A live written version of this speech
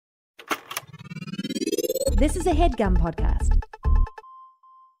This is a HeadGum podcast.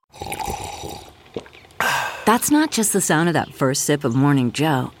 That's not just the sound of that first sip of Morning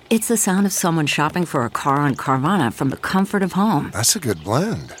Joe. It's the sound of someone shopping for a car on Carvana from the comfort of home. That's a good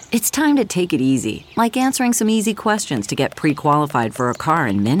blend. It's time to take it easy, like answering some easy questions to get pre-qualified for a car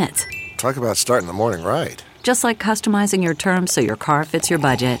in minutes. Talk about starting the morning right. Just like customizing your terms so your car fits your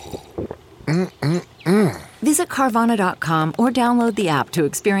budget. Visit Carvana.com or download the app to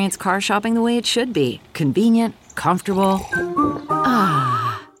experience car shopping the way it should be. Convenient, comfortable.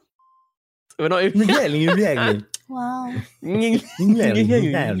 Ah. We're not even... Wow.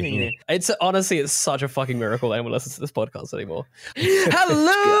 It's honestly, it's such a fucking miracle that anyone listens to this podcast anymore.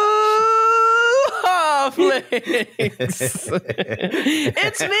 Hello, Halflings!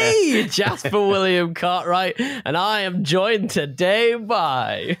 It's me, Jasper William Cartwright, and I am joined today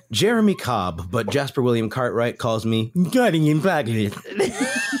by Jeremy Cobb, but Jasper William Cartwright calls me Guardian Bagley.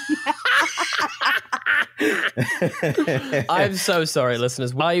 I'm so sorry,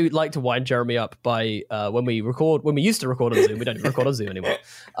 listeners. I like to wind Jeremy up by when we used to record on Zoom, we don't even record on Zoom anymore,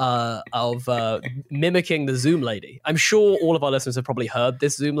 of mimicking the Zoom lady. I'm sure all of our listeners have probably heard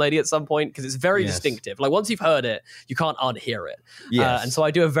this Zoom lady at some point because it's very distinctive. Like once you've heard it, you can't unhear it. Yes. And so I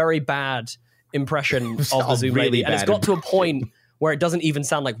do a very bad impression of the Zoom lady, and it's got to a point where it doesn't even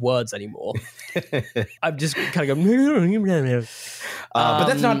sound like words anymore. I'm just kind of going... but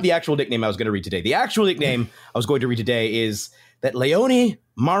that's not the actual nickname I was going to read today. The actual nickname I was going to read today is that Leonie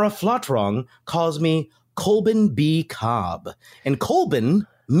Maraflatrong calls me Kolben B. Cobb. And Kolben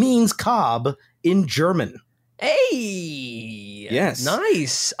means Cobb in German. Hey! Yes.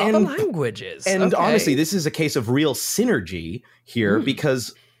 Nice. Other languages. And okay. honestly, this is a case of real synergy here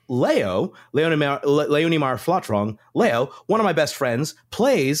because... Leonie Maraflatrong, Leo, one of my best friends,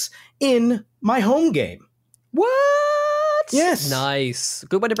 plays in my home game. What? Yes. Nice.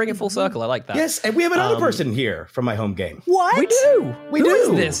 Good way to bring it full circle. I like that. Yes, and we have another person here from my home game. What? We do. We Who do. is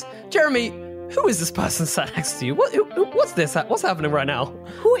this? Jeremy, who is this person sat next to you? What's this? What's happening right now?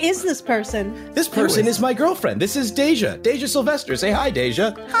 Who is this person? This person is my girlfriend. This is Deja. Deja Sylvester. Say hi,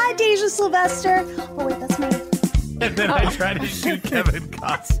 Deja. Hi, Deja Sylvester. Oh, wait, that's me. And then I try to shoot Kevin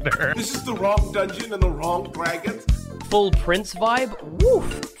Costner. This is the wrong dungeon and the wrong dragons. Full Prince vibe?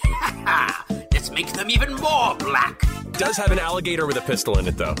 Woof. Let's make them even more black. Does have an alligator with a pistol in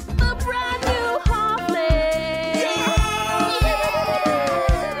it, though. A brand new Hoffman.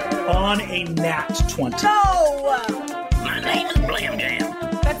 On a nat 20. No! My name is Blam Jam.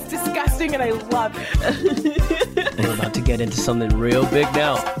 That's disgusting and I love it. We're about to get into something real big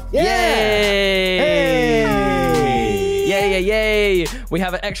now. Yeah. Yay! Hey! Yay! We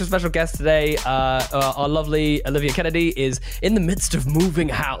have an extra special guest today. Our lovely Olivia Kennedy is in the midst of moving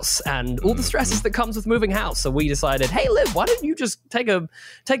house and all the stresses that comes with moving house. So we decided, hey, Liv, why don't you just take a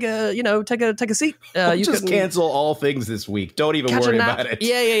seat? You just cancel all things this week. Don't even worry about it.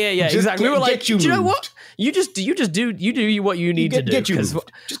 Yeah. Just exactly. We were like, you do you know moved. what? You do what you need to do. Because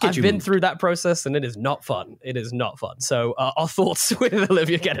I've been through that process and it is not fun. It is not fun. So our thoughts with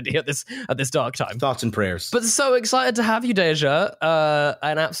Olivia Kennedy at this dark time. Thoughts and prayers. But so excited to have you, Deja.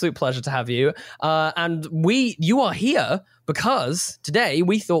 An absolute pleasure to have you. And you are here because today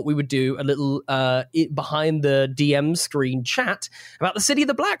we thought we would do a little behind the DM screen chat about the City of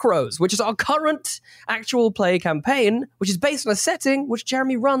the Black Rose, which is our current actual play campaign, which is based on a setting which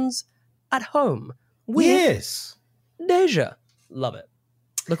Jeremy runs at home with Deja. Love it.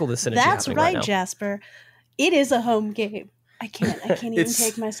 Look at all this synergy. That's happening right, now. Jasper. It is a home game. I can't even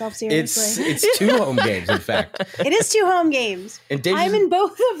take myself seriously. It's two home games, in fact. It is two home games. And Deja's, I'm in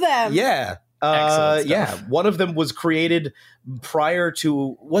both of them. Yeah. Excellent stuff. One of them was created prior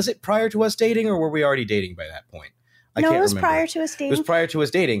to us dating, or were we already dating by that point? I can't it was remember. prior to us dating. It was prior to us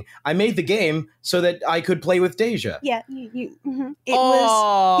dating. I made the game so that I could play with Deja. Yeah, it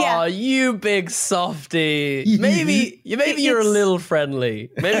was. Yeah, You big softy. Maybe you're a little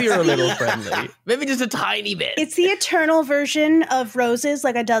friendly. Maybe you're a little friendly. Maybe just a tiny bit. it's the eternal version of Roses,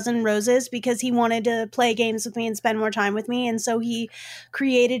 like a dozen roses, because he wanted to play games with me and spend more time with me, and so he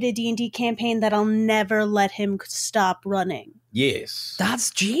created a D&D campaign that I'll never let him stop running. Yes. That's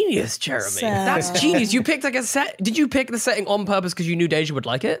genius, Jeremy. So- That's genius. You picked like a set. Did you pick the setting on purpose because you knew Deja would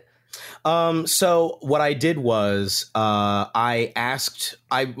like it? So what I did was when I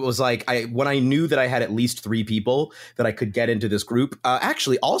knew that I had at least 3 people that I could get into this group,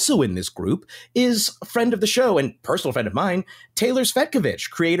 actually also in this group is a friend of the show and personal friend of mine, Taylor Svetkovich,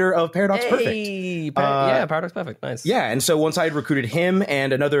 creater of Paradox Perfect. Paradox Perfect. Nice. Yeah, and so once I had recruited him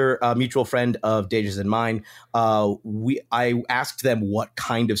and another mutual friend of Deja's and mine, I asked them what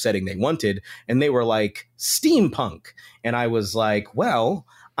kind of setting they wanted, and they were like, steampunk. And I was like, well,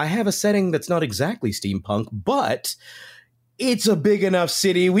 I have a setting that's not exactly steampunk, but it's a big enough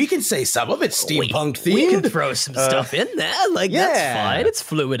city. We can say some of it's steampunk themed. We can throw some stuff in there. Like, that's fine. It's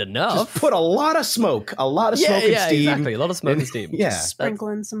fluid enough. Just put a lot of smoke. A lot of smoke and steam. Exactly. A lot of smoke and steam. Yeah.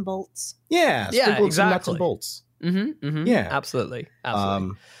 Sprinkling some bolts. Yeah. Sprinkling some nuts and bolts. Yeah. Absolutely.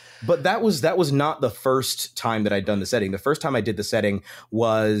 But that was not the first time that I'd done the setting. The first time I did the setting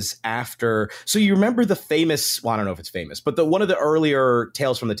was after. So you remember the famous? Well, I don't know if it's famous, but one of the earlier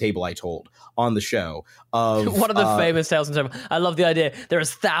Tales from the Table I told on the show. One of the famous Tales from the Table. I love the idea. There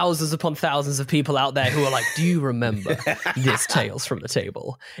is thousands upon thousands of people out there who are like, "Do you remember this Tales from the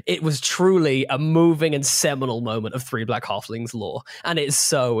Table? It was truly a moving and seminal moment of Three Black Halflings lore, and it's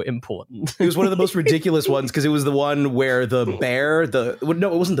so important." It was one of the most ridiculous ones because it was the one where the bear. No,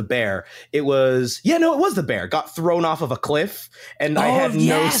 it wasn't the bear. It was the bear got thrown off of a cliff, and I had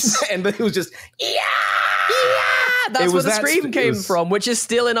and it was just that's where the scream came from, which is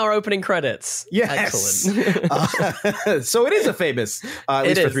still in our opening credits. Yes. Excellent. So it is a famous. At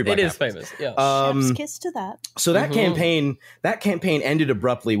least for Three Black It is Halflings. famous. Yeah. Chef's kiss to that. So that campaign ended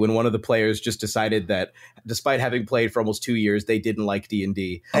abruptly when one of the players just decided that, despite having played for almost 2 years, they didn't like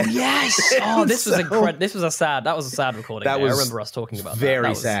D&D. Oh yes! This was a sad recording. I remember us talking about that.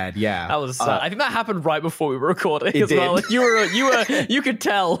 Very sad. Yeah, that was sad. I think that happened right before we were recording as well. You could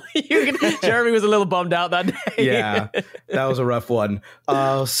tell. Jeremy was a little bummed out that day. Yeah, that was a rough one.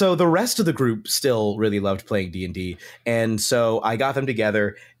 So the rest of the group still really loved playing D&D, and so I got them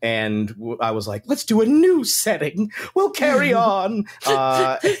together, and I was like, "Let's do a new setting. We'll carry on."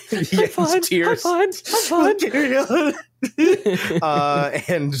 Tears. I'm fine. Carry on.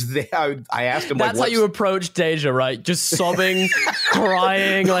 And I asked him. That's how you approach Deja, right? Just sobbing,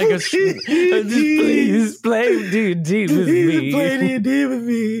 crying, like please play D&D with me. Play D&D with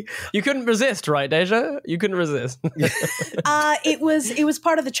me. You couldn't resist, right, Deja? You couldn't resist. It was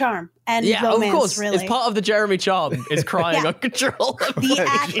part of the charm and romance. Of course, really. it's part of the Jeremy charm. Is crying uncontrollably. The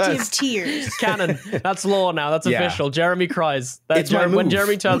active tears. Canon. That's law now. That's official. Jeremy cries. It's my move. When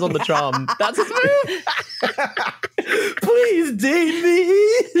Jeremy turns on the charm. That's his move. Please date me.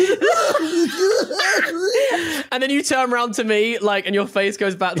 And then you turn around to me, like, and your face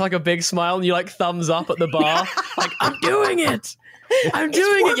goes back to like a big smile, and you like thumbs up at the bar, like, I'm doing it. I'm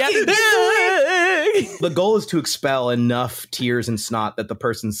doing it. Yeah. The goal is to expel enough tears and snot that the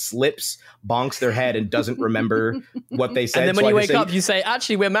person slips, bonks their head, and doesn't remember what they said. And then when you wake up, you say,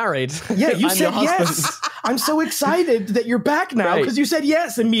 "Actually, we're married." Yeah, you I'm said your husband. yes. I'm so excited that you're back now because you said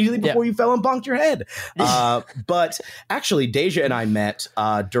yes immediately before you fell and bonked your head. But actually, Deja and I met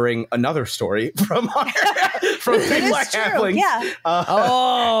during another story from Three Black Halflings. Yeah.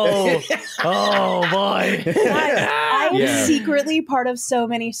 Oh boy. I am secretly part of so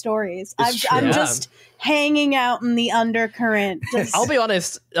many stories. I'm just hanging out in the undercurrent. I'll be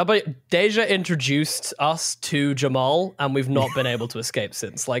honest. Deja introduced us to Jamal, and we've not been able to escape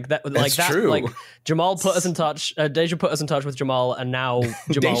since. That's true. Like Jamal put us in touch. Deja put us in touch with Jamal, and now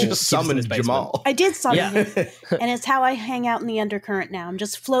Jamal Deja summoned Jamal. I did summon him, and it's how I hang out in the undercurrent now. I'm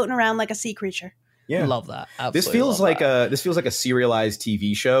just floating around like a sea creature. Yeah, love that. Absolutely this feels like a serialized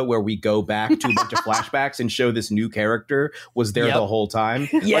TV show where we go back to a bunch of flashbacks and show this new character was there the whole time.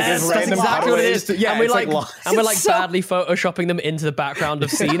 Yes, like, that's exactly what it is. And we're badly photoshopping them into the background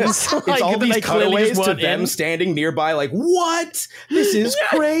of scenes. It's all these cutaways to them standing nearby, like, what? This is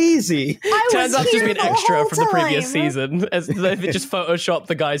crazy. Turns out to just be an extra from the previous season. As they just photoshopped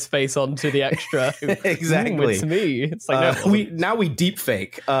the guy's face onto the extra. Exactly. It's me. It's like we deep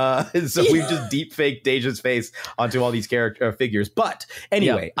fake. So we just deep fake Deja's face onto all these character figures. But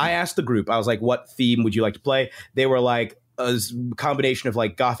anyway, I asked the group, I was like, what theme would you like to play? They were like, a combination of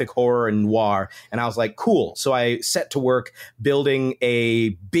like gothic horror and noir, and I was like, cool. So I set to work building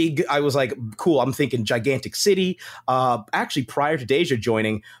I was like, cool, I'm thinking gigantic city. Actually, prior to Deja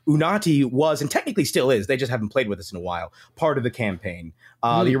joining, Unati was, and technically still is, they just haven't played with us in a while, part of the campaign.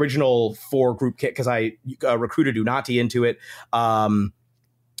 The original 4 group kit, because I recruited Unati into it.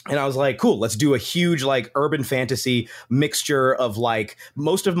 And I was like, cool, let's do a huge like urban fantasy mixture of like,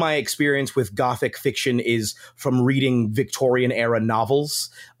 most of my experience with gothic fiction is from reading Victorian era novels.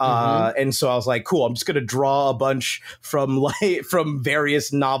 And so I was like, cool, I'm just going to draw a bunch from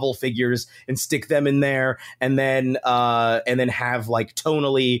various novel figures and stick them in there. And then have like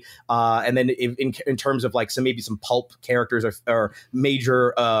tonally, and then in terms of like maybe some pulp characters or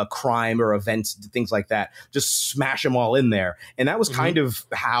major crime or events, things like that, just smash them all in there. And that was kind of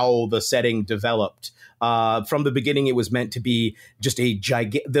how the setting developed. From the beginning, it was meant to be just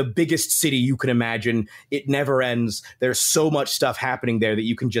the biggest city you can imagine. It never ends. There's so much stuff happening there that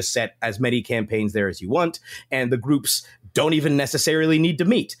you can just set as many campaigns there as you want. And the groups don't even necessarily need to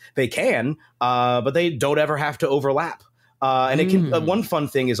meet. They can, but they don't ever have to overlap. And it can. One fun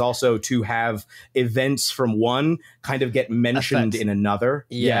thing is also to have events from one kind of get mentioned in another.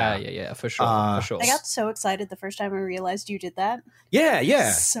 Yeah, for sure. For sure. I got so excited the first time I realized you did that.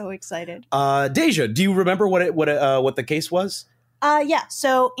 Yeah. So excited. Deja, do you remember what the case was? Yeah.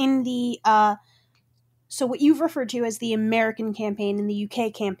 So in the so what you've referred to as the American campaign and the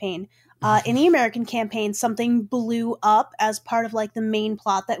UK campaign. In the American campaign, something blew up as part of like the main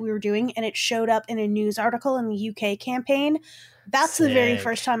plot that we were doing, and it showed up in a news article in the UK campaign. That's the very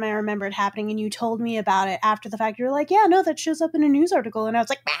first time I remember it happening, and you told me about it after the fact. You were like, "Yeah, no, that shows up in a news article," and I was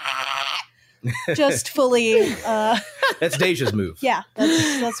like, just fully. That's Deja's move. Yeah,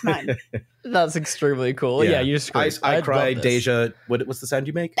 that's mine. That's extremely cool. Yeah, you just I cried. Deja, what's the sound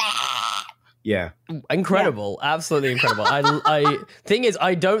you make? Yeah. Incredible. Absolutely incredible. I thing is,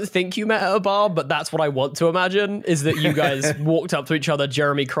 I don't think you met at a bar, but that's what I want to imagine, is that you guys walked up to each other,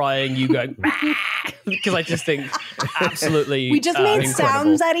 Jeremy crying, you going, because I just think absolutely we just made incredible.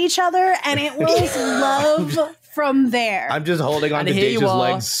 sounds at each other, and it was love from there. I'm just holding on to Deja's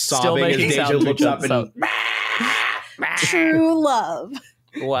legs, sobbing as Deja looks up and true love.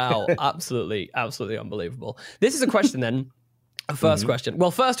 Wow. Absolutely unbelievable. This is a question then. First question.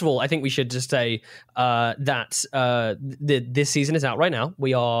 Well, first of all, I think we should just say that this season is out right now.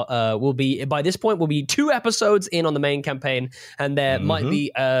 We are will be by this point we'll be 2 episodes in on the main campaign, and there might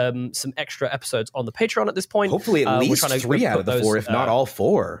be some extra episodes on the Patreon at this point. Hopefully, at least 3 out of the 4, if not all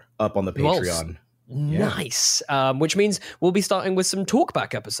 4, up on the Patreon. Nice. Which means we'll be starting with some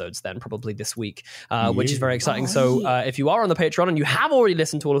talkback episodes then, probably this week, which is very exciting. If you are on the Patreon and you have already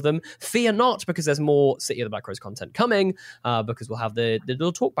listened to all of them, fear not, because there's more City of the Black Rose content coming, because we'll have the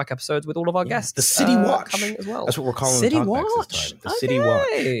little talkback episodes with all of our guests. The City Watch coming as well. That's what we're calling City the Watch. This time. The City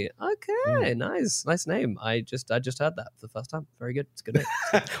Watch. Okay. Nice name. I just heard that for the first time. Very good. It's a good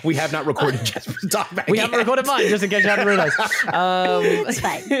name. We have not recorded Jasper's talkback. We haven't recorded mine, just in case you hadn't realized. It's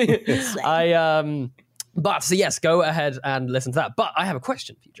fine. It's fine. But so yes, go ahead and listen to that. But I have a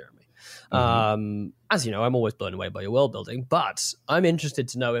question for you, Jeremy. As you know, I'm always blown away by your world building, but I'm interested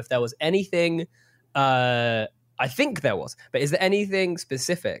to know if there was anything. I think there was, but is there anything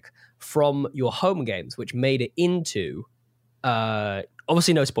specific from your home games which made it into?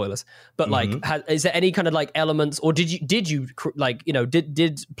 Obviously, no spoilers, but like, is there any kind of like elements, or did you like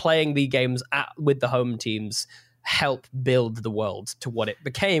did playing the games with the home teams help build the world to what it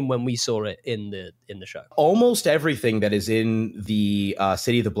became when we saw it in the show? Almost everything that is in the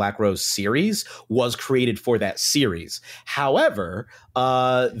City of the Black Rose series was created for that series. However,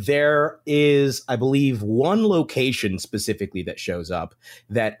 there is, I believe, one location specifically that shows up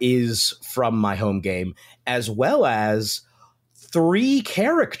that is from my home game, as well as 3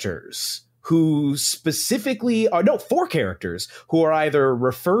 characters who specifically are 4 characters who are either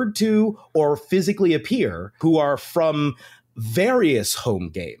referred to or physically appear, who are from various home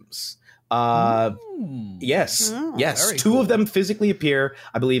games. Yes. 2 cool. of them physically appear,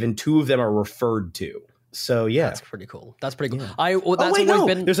 I believe, and 2 of them are referred to. So yeah, that's pretty cool. That's pretty cool.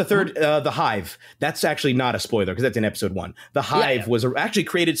 Yeah. There's a third, the Hive. That's actually not a spoiler because that's in episode 1. The Hive was actually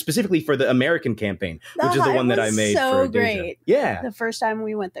created specifically for the American campaign, which is the one that I made for Deja. Great. Yeah, the first time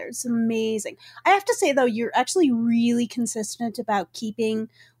we went there, it's amazing. I have to say though, you're actually really consistent about keeping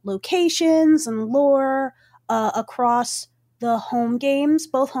locations and lore across the home games,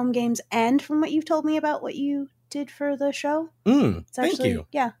 both home games and from what you've told me about what you did for the show. It's actually, thank you.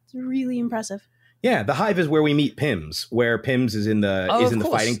 Yeah, it's really impressive. Yeah, the Hive is where we meet Pims, where Pims is in the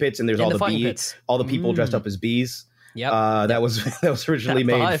fighting pits, and there's all the people dressed up as bees. Yeah, that was originally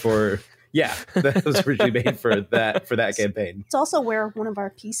made for. Yeah, that was originally made for that campaign. It's also where one of our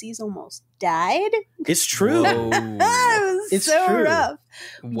PCs almost died. It's true. It's so true. rough.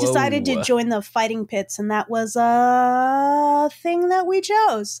 We decided to join the fighting pits, and that was a thing that we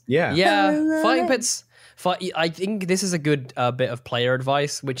chose. Yeah, fighting pits. I think this is a good bit of player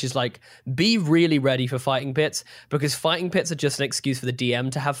advice, which is like, be really ready for fighting pits, because fighting pits are just an excuse for the DM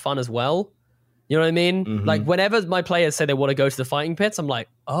to have fun as well. You know what I mean? Like, whenever my players say they want to go to the fighting pits, I'm like,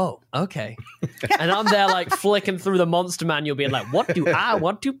 oh, okay. And I'm there like flicking through the monster manual being like, what do I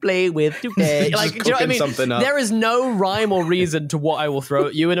want to play with today? Like, do you know what I mean? There is no rhyme or reason to what I will throw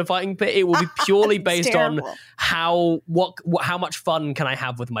at you in a fighting pit. It will be purely based on how much fun can I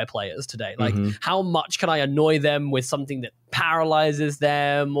have with my players today? Like, how much can I annoy them with something that paralyzes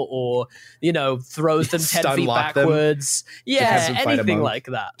them, or throws them 10 feet backwards. Anything like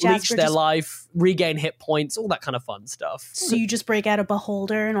that. Leech their life, regain hit points, all that kind of fun stuff. So you just break out a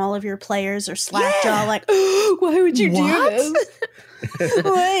beholder and all of your players are slackjaw like, why would you do this?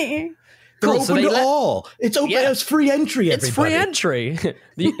 Why? They're Cool, so open they to let- all. It's open. Yeah. It's free entry. It's free entry.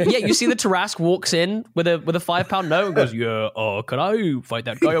 You see the Tarask walks in with a £5 note and goes, "Yeah, can I fight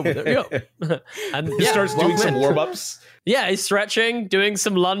that guy over there?" Yeah. And He starts doing some warm ups. Yeah, he's stretching, doing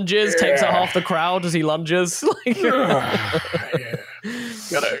some lunges, takes out half the crowd as he lunges.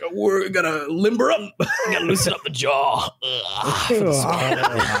 Gotta limber up. Gotta loosen up the jaw.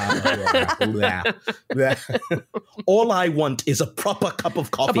 All I want is a proper cup of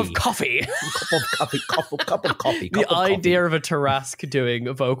coffee. Cup of coffee. Cup of coffee. The idea of a Tarask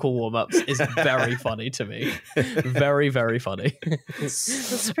doing vocal warm-ups is very funny to me. Very, very funny.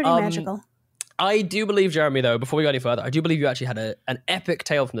 It's pretty magical. I do believe, Jeremy, though, before we go any further, I do believe you actually had an epic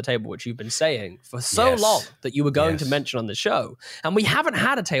tale from the table, which you've been saying for so long that you were going to mention on the show. And we haven't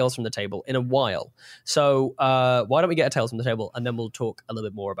had a Tales from the Table in a while. So why don't we get a Tales from the Table, and then we'll talk a little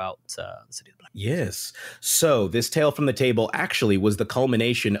bit more about the City of the Black. Yes. So this Tale from the Table actually was the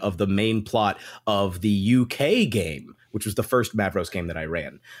culmination of the main plot of the UK game, which was the first Mavros game that I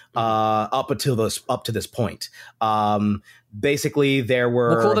ran, up to this point. Basically, there were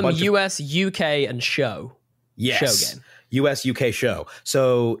we'll call them US, UK, and show. Yes. Show game. US, UK show.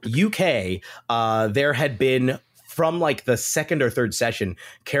 So UK, there had been, from like the second or third session,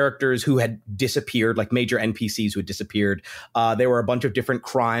 characters who had disappeared, like major NPCs who had disappeared. There were a bunch of different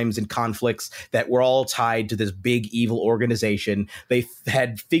crimes and conflicts that were all tied to this big evil organization. They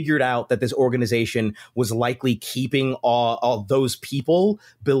had figured out that this organization was likely keeping all those people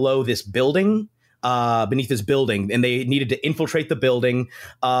below this building. Beneath this building, and they needed to infiltrate the building.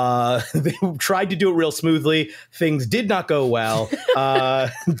 They tried to do it real smoothly. Things did not go well.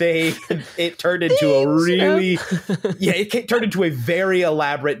 It turned into it turned into a very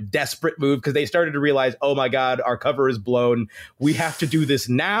elaborate, desperate move because they started to realize, oh my God, our cover is blown. We have to do this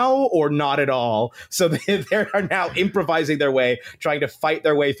now or not at all. So they are now improvising their way, trying to fight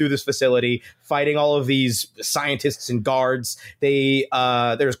their way through this facility, fighting all of these scientists and guards.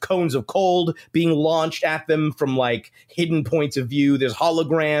 There's cones of cold being launched at them from like hidden points of view. There's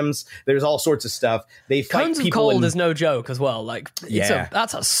holograms. There's all sorts of stuff. They fight Cones of people cold is no joke as well. Like,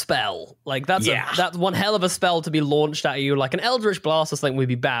 that's a spell. Like, that's one hell of a spell to be launched at you. Like an Eldritch Blast or something would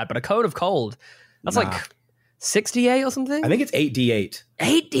be bad, but a cone of cold, that's like 68 or something. I think it's 8d8.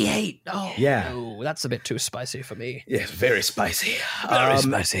 8d8. Oh, yeah. No, that's a bit too spicy for me. Yeah, very spicy. Very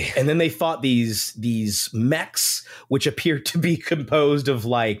spicy. And then they fought these mechs, which appeared to be composed of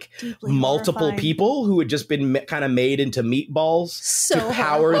like Deeply multiple horrifying. people who had just been kind of made into meatballs to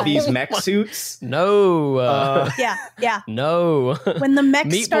power horrifying. these mech suits. No. Yeah. No. When the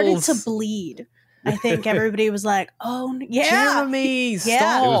mech started Meatballs. to bleed, I think everybody was like, "Oh, yeah, Jeremy, Yeah.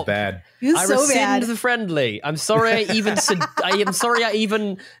 stop. It was bad. it was I so rescind bad." the friendly. I'm sorry. I am sorry. I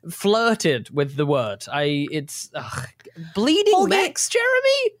even flirted with the word. It's bleeding Whole game- mechs,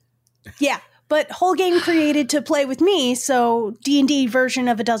 Jeremy. Yeah, but whole game created to play with me, so D&D version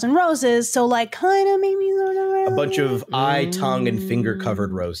of A Dozen Roses. So like, kind of made me A bunch of eye, tongue, and finger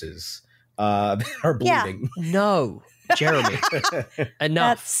covered roses that are bleeding. No, Jeremy.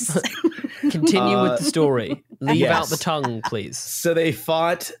 Enough. That's Continue with the story. Leave Yes. out the tongue, please. So they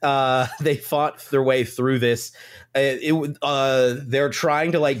fought their way through this. They're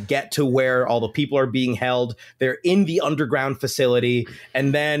trying to like get to where all the people are being held. They're in the underground facility,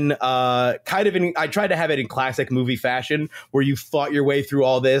 and then I tried to have it in classic movie fashion, where you fought your way through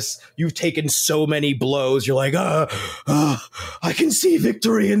all this. You've taken so many blows. You're like, I can see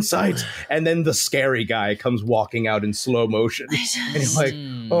victory in sight. And then the scary guy comes walking out in slow motion, and you're like,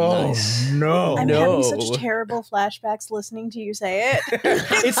 oh no, I'm no. having such terrible flashbacks listening to you say it.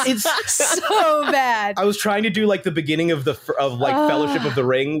 It's so bad. I was trying to do like the beginning of Fellowship of the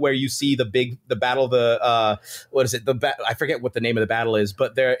Ring, where you see the battle of the what is it? I forget what the name of the battle is,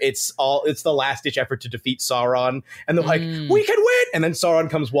 but it's the last ditch effort to defeat Sauron, and they're like, we can win, and then Sauron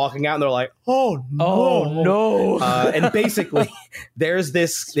comes walking out, and they're like, oh no, and basically there's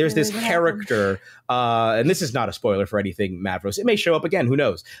this character. And this is not a spoiler for anything, Mavros. It may show up again. Who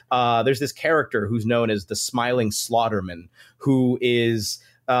knows? There's this character who's known as the Smiling Slaughterman, who is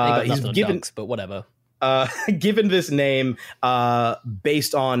He's given, dunks, but whatever. Given this name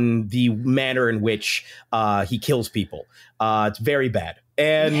based on the manner in which he kills people. It's very bad.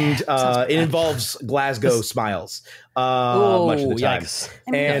 And it involves Glasgow smiles. much of the time. Yikes.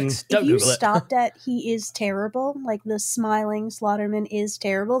 I mean, And if Don't you Google it. stopped at he is terrible, like the smiling Slaughterman is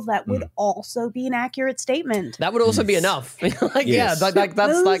terrible, that would also be an accurate statement. That would also be enough. Like, Yes. yeah,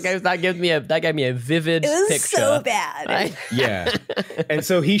 that gave me a vivid It was picture. so bad. Yeah. And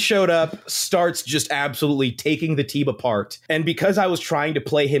so he showed up, starts just absolutely taking the team apart. And because I was trying to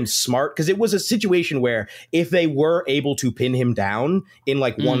play him smart, because it was a situation where if they were able to pin him down in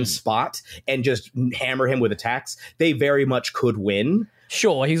like one spot and just hammer him with attacks, they very much could win.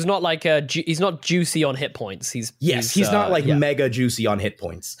 Sure, he's not like he's not juicy on hit points. He's not like mega juicy on hit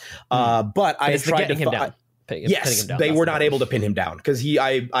points. But I it's the tried to getting him down. Pinning Yes, him down, they that's were the not thing. able to pin him down because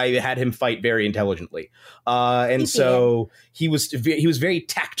I had him fight very intelligently, and so he was very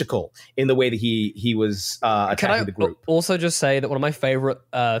tactical in the way that he was attacking the group. Also just say that one of my favorite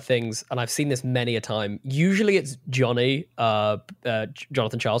things, and I've seen this many a time, usually it's Johnny,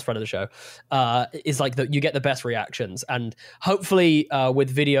 Jonathan Charles, friend of the show, is like that you get the best reactions, and hopefully with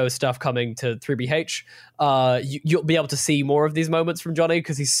video stuff coming to 3BH, you'll be able to see more of these moments from Johnny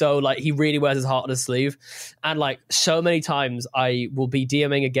because he's so like he really wears his heart on his sleeve. And like so many times I will be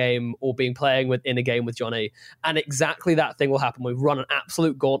DMing a game or being playing in a game with Johnny, and exactly that thing will happen. We run an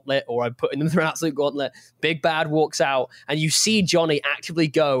absolute gauntlet, or I'm putting them through an absolute gauntlet. Big Bad walks out, and you see Johnny actively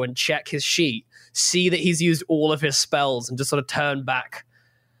go and check his sheet, see that he's used all of his spells, and just sort of turn back.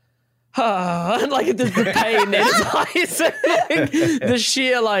 And like the pain in his eyes, like, the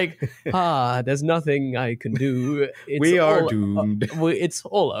sheer like, there's nothing I can do. We are doomed. It's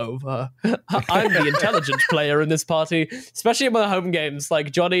all over. I'm the intelligent player in this party, especially in my home games.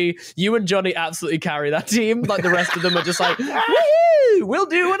 Like Johnny, you and Johnny absolutely carry that team. Like the rest of them are just like, woo, we'll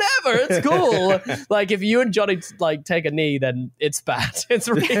do whatever. It's cool. Like if you and Johnny like take a knee, then it's bad. It's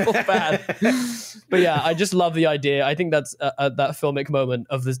real bad. But yeah, I just love the idea. I think that's that filmic moment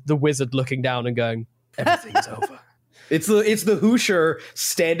of the wizard looking down and going, everything's over. It's the Hoosier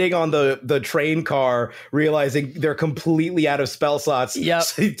standing on the train car, realizing they're completely out of spell slots. Yep.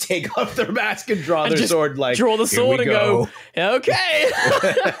 So they take off their mask and draw their just sword. Like draw the sword and go, okay,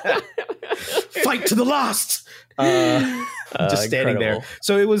 fight to the last. Just standing there. incredible.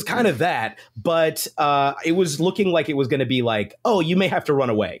 So it was kind of that, but it was looking like it was going to be like, oh, you may have to run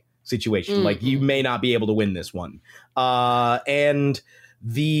away situation. Like you may not be able to win this one. And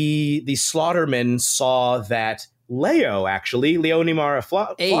the Slaughterman saw that Leo, actually, Leonimara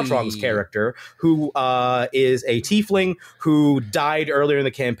Flotrong's character, who is a tiefling who died earlier in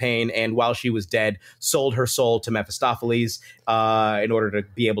the campaign, and while she was dead, sold her soul to Mephistopheles in order to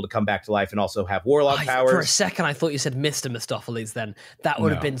be able to come back to life and also have warlock powers. For a second, I thought you said Mr. Mephistopheles then. That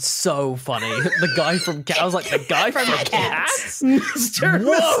would have been so funny. The guy from Cats. I was like, the guy from Cats? Mr.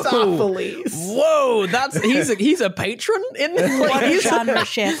 Mephistopheles. Whoa, he's a patron in this? Like, What a he's genre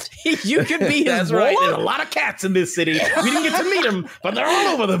shift. You could be his That's right. warlock? There's a lot of cats in this city. We didn't get to meet them, but they're all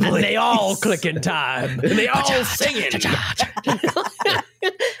over the place. And they all click in time. And they all singing.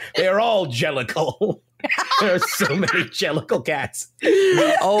 They're all jellicle. There are so many jellicle cats.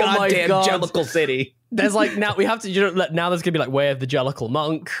 Oh Goddamn my god. jellicle city. There's like now we have to now there's gonna be like Way of the Jellicle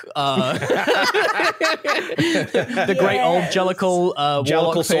Monk, the great old Jellicle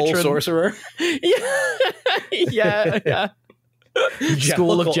Jellicle soul patron. sorcerer. yeah.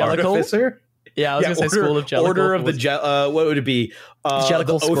 School of Jellicle Jellicle. artificer. Yeah, I was gonna say School of Jellicle. Order of the what would it be? Jellicle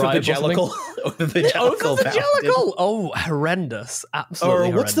the Oath of the Scribe or something? Jellicle. Oath of the Jellicle. Oath of the Paladin. Jellicle. Oh, horrendous! Absolutely.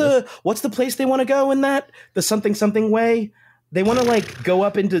 Or horrendous. what's the place they want to go in that? The something way. They want to like go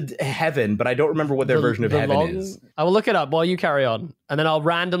up into heaven, but I don't remember what their version of heaven is. I will look it up while you carry on, and then I'll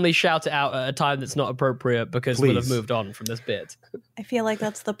randomly shout it out at a time that's not appropriate because we'll have Please. moved on from this bit. I feel like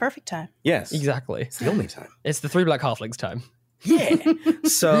that's the perfect time. Yes, Exactly. It's the only time. It's the Three Black Halflings time. Yeah.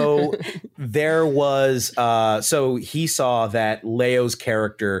 So there was so he saw that Leo's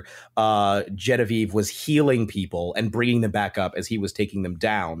character Genevieve was healing people and bringing them back up as he was taking them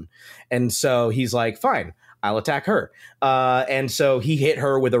down. And so he's like, fine, I'll attack her. And so he hit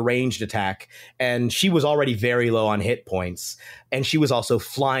her with a ranged attack, and she was already very low on hit points, and she was also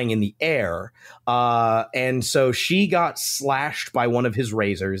flying in the air. And so she got slashed by one of his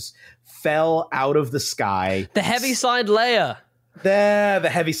razors, fell out of the sky. The heavy side layer. The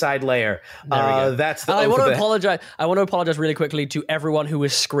heavy side layer. There we go. That's the. And I oath want of to the- apologize. I want to apologize really quickly to everyone who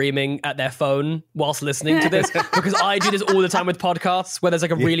is screaming at their phone whilst listening to this, because I do this all the time with podcasts where there's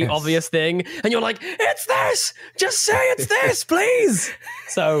like a really obvious thing, and you're like, "It's this! Just say it's this, please."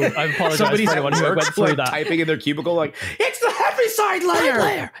 So I apologize Somebody's for anyone who went through like, that. typing in their cubicle like, it's the heavy side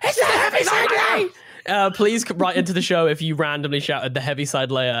layer. It's the heavy side layer. Please write into the show if you randomly shouted the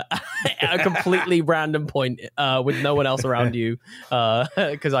Heaviside Layer at a completely random point with no one else around you,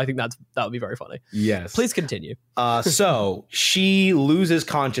 because I think that would be very funny. Yes. Please continue. So she loses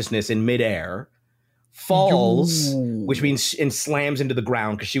consciousness in midair, falls, which means and slams into the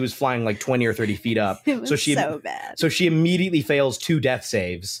ground because she was flying like 20 or 30 feet up. It was so bad. So she immediately fails 2 death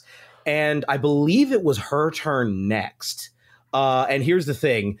saves. And I believe it was her turn next. And here's the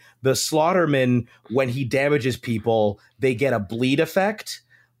thing. The Slaughterman, when he damages people, they get a bleed effect,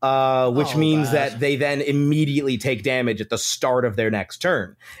 which means that they then immediately take damage at the start of their next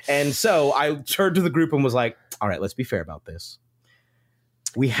turn. And so I turned to the group and was like, all right, let's be fair about this.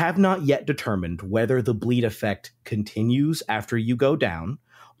 We have not yet determined whether the bleed effect continues after you go down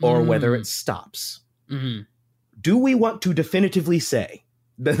or whether it stops. Mm-hmm. Do we want to definitively say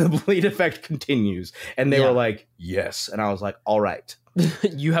that the bleed effect continues? And they were like, yes. And I was like, all right.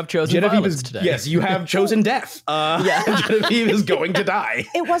 You have chosen violence today. Yes, you have chosen death. Genevieve is going to die.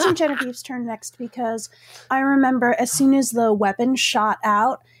 It wasn't Genevieve's turn next because I remember as soon as the weapon shot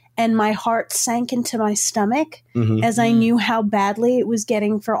out and my heart sank into my stomach as I knew how badly it was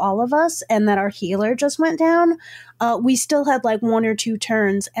getting for all of us and that our healer just went down, we still had like 1 or 2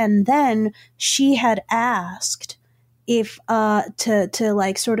 turns. And then she had asked if to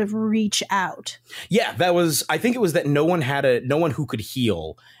like sort of reach out. Yeah, that was, I think it was that no one who could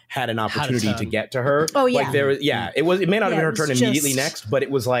heal had an opportunity to get to her. Oh yeah. Like there was, it may not have been her turn immediately next, but it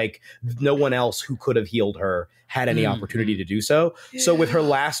was like no one else who could have healed her had any opportunity to do so. So with her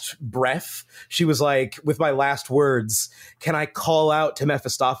last breath, she was like, with my last words, can I call out to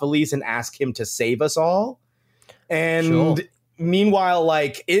Mephistopheles and ask him to save us all? And meanwhile,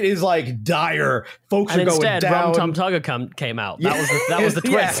 like, it is like dire. Folks are going down. Rum Tum Tugger came out. That was the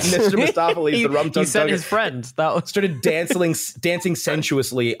twist. Mr. Mephistopheles, the Rum Tum Tugger. He sent his friend. Started dancing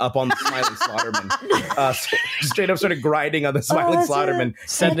sensuously up on the Smiling Slaughterman. Straight up started grinding on the Smiling Slaughterman.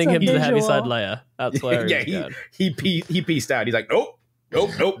 Sending him to the Heaviside Layer. That's where he pieced out. He's like, nope,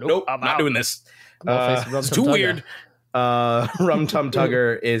 I'm not doing this. It's too weird. Rum Tum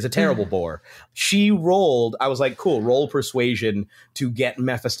Tugger is a terrible bore. She rolled, I was like, cool, roll persuasion to get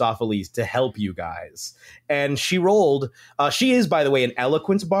Mephistopheles to help you guys. And she rolled, she is, by the way, an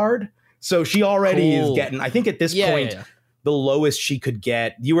eloquence bard. So she already is getting, I think at this point, the lowest she could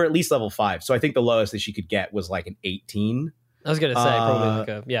get, you were at least level 5. So I think the lowest that she could get was like an 18. I was going to say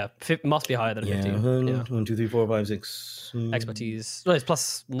probably like must be higher than 15. 1, 2, 3, 4, 5, 6. Expertise. No, it's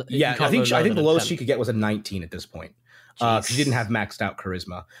plus. I think the lowest she could get was a 19 at this point. She didn't have maxed out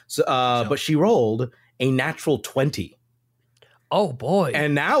charisma. So, but she rolled a natural 20. Oh boy!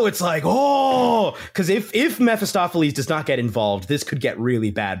 And now it's like, because if Mephistopheles does not get involved, this could get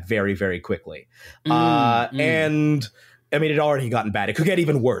really bad very, very quickly. And I mean, it already gotten bad. It could get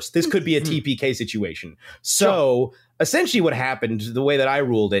even worse. This could be a TPK situation. So essentially what happened, the way that I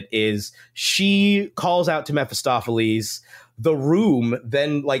ruled it, is she calls out to Mephistopheles. The room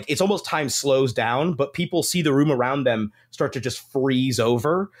then, like, it's almost time slows down, but people see the room around them start to just freeze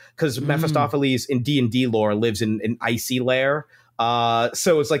over because Mephistopheles in D&D lore lives in an icy lair.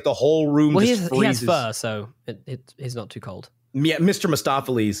 So it's like the whole room just freezes. He has fur, so it's not too cold. Yeah, Mr.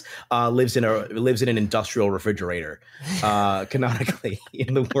 Mephistopheles lives in an industrial refrigerator, canonically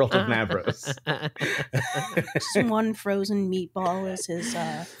in the world of Mavros. Just one frozen meatball is his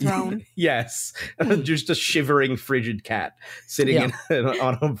throne. Yes, just a shivering, frigid cat sitting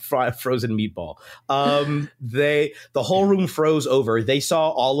on a frozen meatball. The whole room froze over. They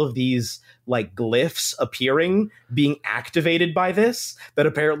saw all of these like glyphs appearing, being activated by this, that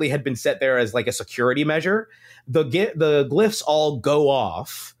apparently had been set there as like a security measure. The glyphs all go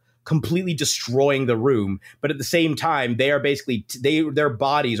off, completely destroying the room. But at the same time, they are basically their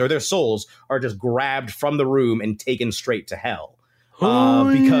bodies or their souls are just grabbed from the room and taken straight to hell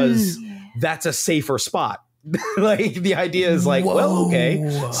because that's a safer spot. Like the idea is like, well,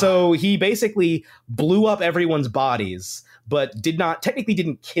 okay. So he basically blew up everyone's bodies, but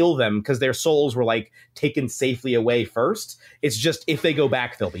didn't kill them because their souls were like taken safely away first. It's just if they go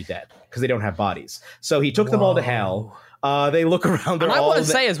back, they'll be dead because they don't have bodies. So he took them all to hell. They look around. And I want to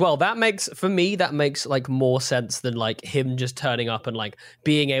say as well, that makes like more sense than like him just turning up and like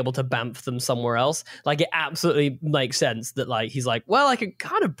being able to bamf them somewhere else. Like it absolutely makes sense that like he's like, well, I could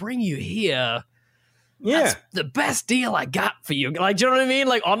kind of bring you here. Yeah, that's the best deal I got for you. Like, do you know what I mean?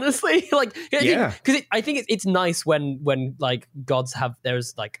 Like, honestly, like, because I think it's nice when like gods have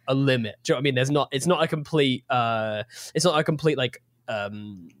there's like a limit. Do you know what I mean? It's not a complete like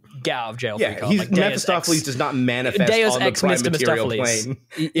get out of jail free Yeah, card. Like Mephistopheles does not manifest Deus on the ex prime Mr. material Mistopheles.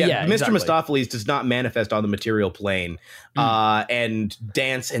 plane. Yeah, Mr. exactly. Mistopheles does not manifest on the material plane and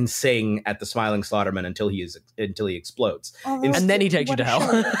dance and sing at the Smiling Slaughterman until he explodes. And then he takes you to hell.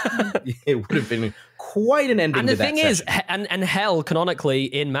 It would have been quite an ending. And the to that thing is, session. and hell canonically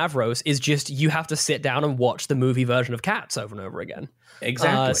in Mavros is just you have to sit down and watch the movie version of Cats over and over again.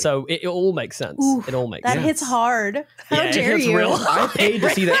 Exactly. So it all makes sense. Oof, it all makes that sense. hits hard. How Yeah, it dare hits you? real I paid to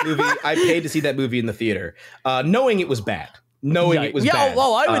see that movie. I paid to see that movie in the theater, knowing it was bad. Knowing it was bad.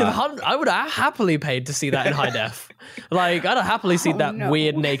 Well, I would have happily paid to see that in high def. Like I'd have happily seen that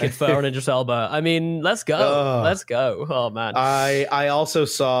weird naked fur on Idris Elba. I mean, let's go. Let's go. Oh man. I also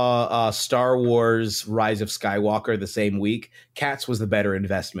saw Star Wars: Rise of Skywalker the same week. Cats was the better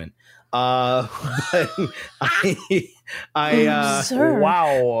investment. But Sir.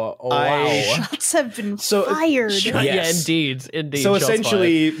 Wow. Shots have been fired. Yes. Yeah, indeed. So shots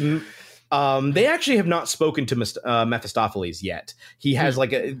essentially, they actually have not spoken to Mephistopheles yet. He has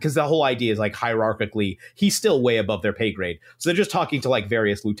because the whole idea is like hierarchically, he's still way above their pay grade. So they're just talking to like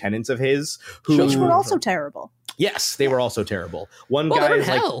various lieutenants of his Which were also terrible. Yes, they were also terrible. One Well, guy they're in is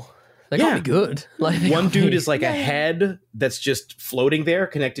like, hell. They can't be good. Like, one dude is like a head that's just floating there,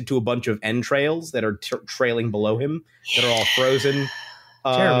 connected to a bunch of entrails that are trailing below him that are all frozen.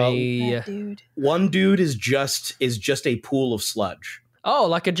 Jeremy. That dude. One dude is just a pool of sludge. Oh,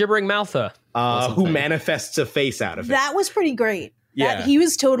 like a gibbering mouther. Who manifests a face out of it. That was pretty great. Yeah. He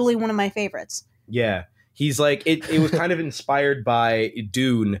was totally one of my favorites. Yeah. He's like it was kind of inspired by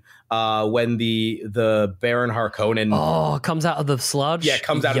Dune when the Baron Harkonnen comes out of the sludge. Yeah,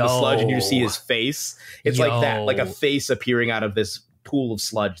 comes out of the sludge and you see his face. It's like that, like a face appearing out of this pool of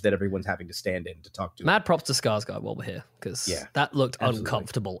sludge that everyone's having to stand in to talk to. Mad props to Skarsgård while we're here because that looked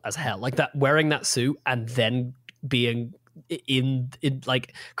uncomfortable as hell. Like that wearing that suit and then being in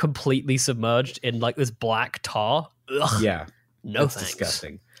like completely submerged in like this black tar. Ugh. Yeah, no it's thanks.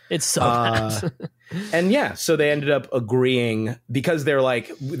 disgusting. It's so bad. And so they ended up agreeing because they're like,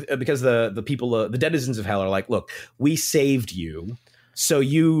 because the people, the denizens of hell are like, look, we saved you. So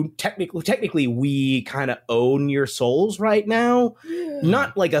you technically we kind of own your souls right now.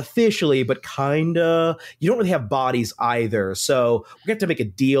 Not like officially, but kind of. You don't really have bodies either. So we have to make a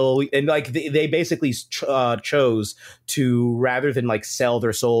deal. And like they basically chose to, rather than like sell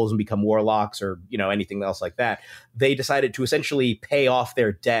their souls and become warlocks or, anything else like that, they decided to essentially pay off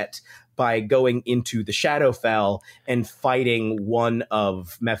their debt by going into the Shadowfell and fighting one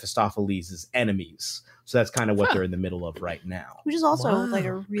of Mephistopheles' enemies. So that's kind of what they're in the middle of right now. Which is also like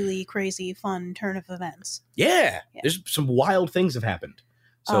a really crazy, fun turn of events. Yeah. There's some wild things have happened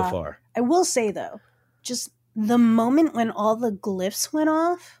so far. I will say, though, just the moment when all the glyphs went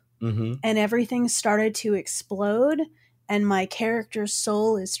off and everything started to explode and my character's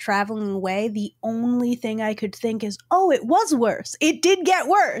soul is traveling away, the only thing I could think is, oh, it was worse. It did get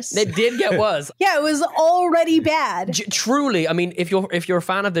worse. It did get worse. Yeah, it was already bad. Truly, I mean, if you're a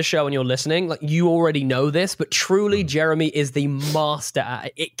fan of the show and you're listening, like you already know this, but truly, Jeremy is the master at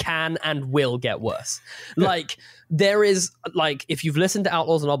it. It can and will get worse. Like there is, like if you've listened to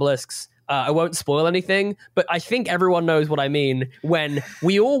Outlaws and Obelisks. I won't spoil anything, but I think everyone knows what I mean when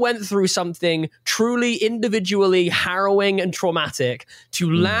we all went through something truly individually harrowing and traumatic to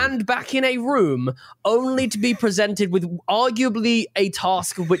land back in a room only to be presented with arguably a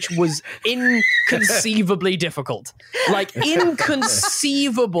task which was inconceivably difficult. Like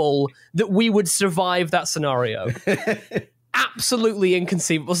inconceivable that we would survive that scenario. Absolutely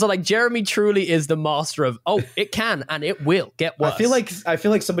inconceivable. So like Jeremy truly is the master of it can and it will get worse. I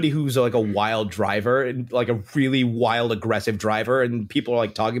feel like somebody who's like a wild driver and like a really wild aggressive driver and people are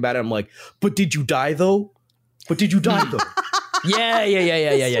like talking about it. I'm like, but did you die though? Yeah.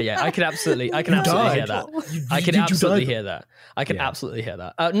 I can absolutely hear that. I can absolutely hear that. I can absolutely hear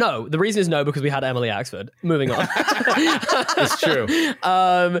that. No, the reason is no, because we had Emily Axford. Moving on. It's true.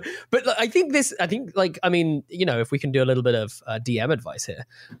 But I think if we can do a little bit of DM advice here,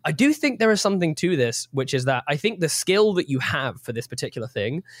 I do think there is something to this, which is that I think the skill that you have for this particular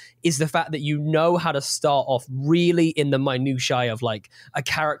thing is the fact that you know how to start off really in the minutiae of like a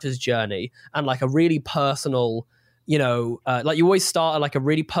character's journey and like a really personal, like you always start at like a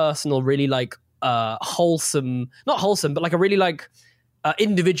really personal, really like wholesome, not wholesome, but like a really like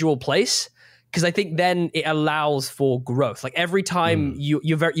individual place. Because I think then it allows for growth. Like every time you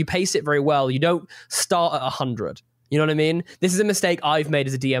pace it very well. You don't start at 100. You know what I mean? This is a mistake I've made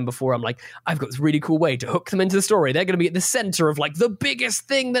as a DM before. I'm like, I've got this really cool way to hook them into the story. They're going to be at the center of like the biggest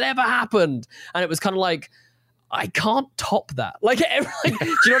thing that ever happened. And it was kind of like, I can't top that. Like, do you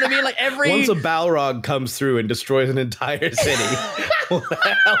know what I mean? Like Once a Balrog comes through and destroys an entire city,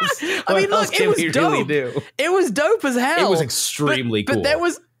 what else can we really do? It was dope as hell. It was extremely cool. But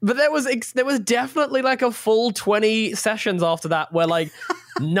there was definitely like a full 20 sessions after that where like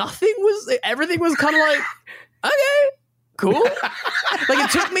everything was kind of like, okay, cool. Like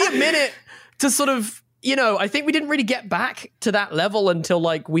it took me a minute to sort of, I think we didn't really get back to that level until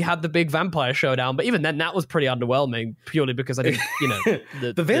like we had the big vampire showdown. But even then, that was pretty underwhelming purely because I didn't,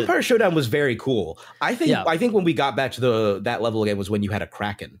 the vampire showdown was very cool. I think when we got back to that level again was when you had a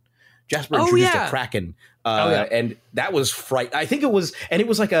kraken. Jasper introduced a kraken, and that was I think it was, and it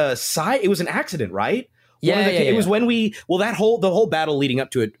was like it was an accident, right? It was when the whole battle leading up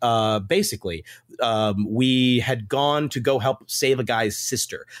to it, basically, we had gone to go help save a guy's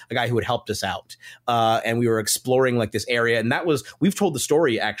sister, a guy who had helped us out. And we were exploring like this area. And we've told the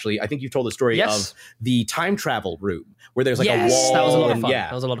story, actually. I think you've told the story of the time travel room where there's like a wall. That was a lot of fun.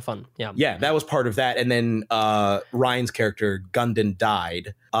 That was a lot of fun. Yeah. Yeah, that was part of that. And then Ryan's character, Gundon,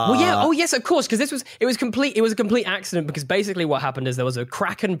 died. Oh yes, of course, because it was a complete accident, because basically what happened is there was a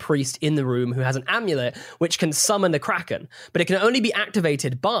Kraken priest in the room who has an amulet which can summon the Kraken, but it can only be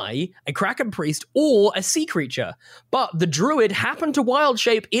activated by a Kraken priest or a sea creature. But the druid happened to wild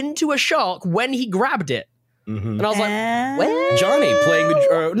shape into a shark when he grabbed it. Mm-hmm. And I was like, what? Johnny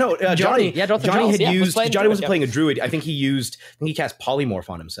playing Johnny. Johnny wasn't yeah. playing a druid. I think he cast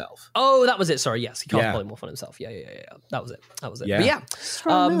polymorph on himself. Oh, that was it. Sorry, yes, he cast polymorph on himself. Yeah. That was it. Yeah.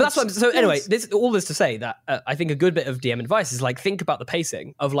 But that's what so anyway, all this to say that I think a good bit of DM advice is like, think about the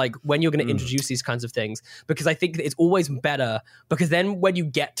pacing of like when you're going to introduce these kinds of things, because I think that it's always better, because then when you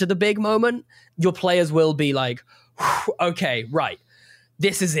get to the big moment, your players will be like, okay, right,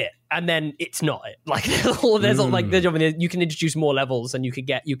 this is it. And then it's not it. Like you can introduce more levels, and you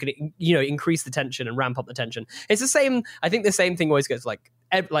can increase the tension and ramp up the tension. It's the same. I think the same thing always goes like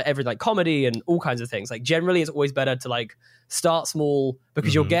every comedy and all kinds of things. Like generally, it's always better to like start small,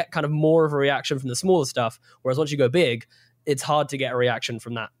 because you'll get kind of more of a reaction from the smaller stuff. Whereas once you go big, it's hard to get a reaction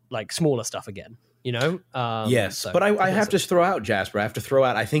from that like smaller stuff again. Yes, so but I have to throw out, Jasper.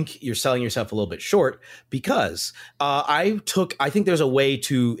 I think you're selling yourself a little bit short, because I think there's a way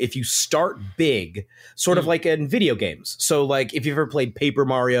to, if you start big, sort of like in video games. So like if you've ever played Paper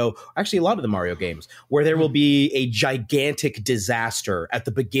Mario, actually a lot of the Mario games, where there will be a gigantic disaster at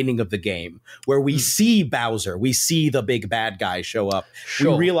the beginning of the game, where we see Bowser, we see the big bad guy show up.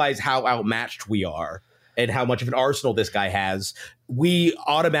 Sure. We realize how outmatched we are and how much of an arsenal this guy has. We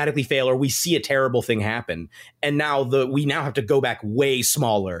automatically fail, or we see a terrible thing happen, and now we have to go back way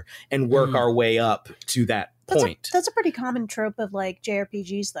smaller and work our way up to that point. That's a pretty common trope of like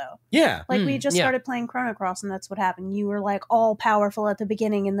JRPGs, though. Yeah, like we just started playing Chrono Cross, and that's what happened. You were like all powerful at the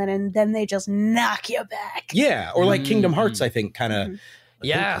beginning, and then they just knock you back. Yeah, or like Kingdom Hearts, I think, kind of.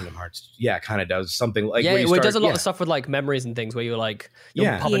 Kingdom Hearts, kind of does something like it does a lot of stuff with like memories and things, where you're like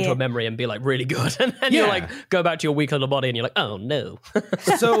you'll pop into a memory and be like really good, and then you like go back to your weak little body and you're like, oh no.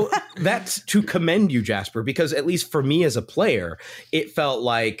 So that's to commend you, Jasper, because at least for me as a player, it felt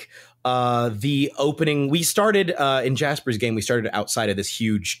like the opening, we started in Jasper's game, we started outside of this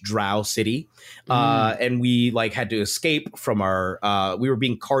huge drow city, and we like had to escape from our we were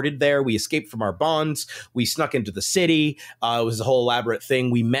being carted there. We escaped from our bonds, we snuck into the city. It was a whole elaborate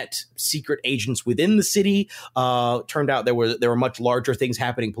thing. We met secret agents within the city. Turned out there were much larger things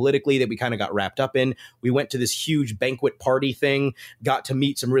happening politically that we kind of got wrapped up in. We went to this huge banquet party thing, got to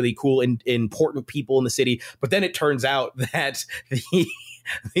meet some really cool and important people in the city, but then it turns out that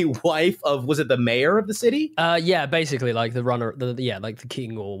the wife of, was it the mayor of the city? Basically like the runner, like the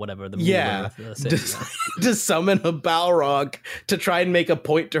king or whatever. The ruler of the city. To summon a Balrog to try and make a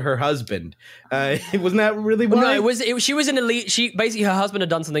point to her husband. Wasn't that really why? No, she was an elite. She basically, her husband had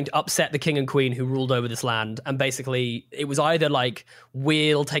done something to upset the king and queen who ruled over this land, and basically it was either like,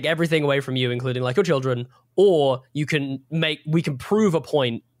 we'll take everything away from you, including like your children, or we can prove a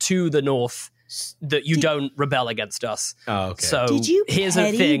point to the north that you don't rebel against us. Oh, okay. So did you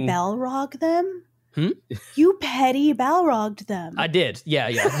petty Balrog them? You petty Balrogged them. I did, yeah.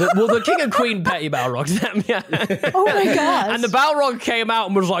 The king and queen petty Balrogged them, yeah. Oh my gosh. And the Balrog came out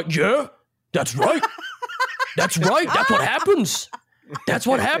and was like, yeah, that's right. That's right. That's what happens. That's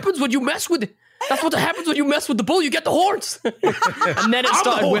what happens when you mess with it. That's what happens when you mess with the bull. You get the horns. And then it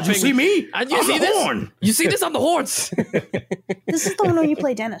started whipping. You see me? And you see this? Horn. You see this? I'm the horns. This is the one where you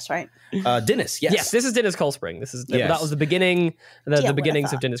play Dennis, right? Dennis, yes. Yes, this is Dennis Coldspring. That was the beginning, the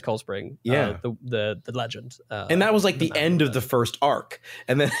beginnings of Dennis Coldspring. Yeah. The legend. And that was like the end of the first arc.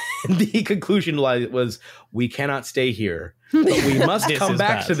 And then the conclusion was, we cannot stay here. but we must This come is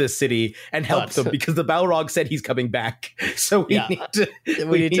back bad. to this city and help But- them because the Balrog said he's coming back. So we Yeah. need to.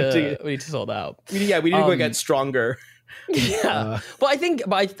 we need to sort that out. We need to go get stronger. Yeah, but I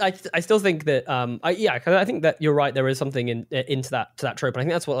still think that because I think that you're right. There is something into that trope, and I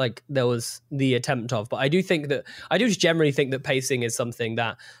think that's what like there was the attempt of. But I do think that I do just generally think that pacing is something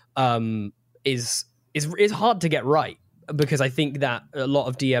that is hard to get right, because I think that a lot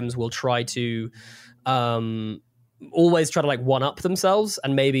of DMs will try to always try to like one up themselves,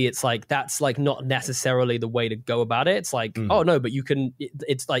 and maybe it's like that's like not necessarily the way to go about it. It's like, oh no, but you can,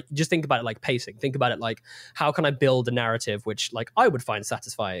 it's like, just think about it like pacing. Think about it like, how can I build a narrative which like I would find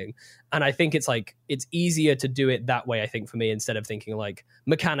satisfying? And I think it's like, it's easier to do it that way, I think, for me, instead of thinking like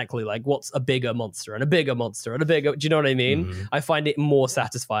mechanically, like what's a bigger monster and a bigger monster and a bigger, do you know what I mean? I find it more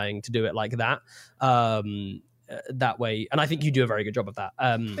satisfying to do it like that. That way, and I think you do a very good job of that.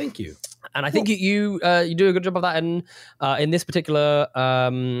 Thank you. And I think you do a good job of that in this particular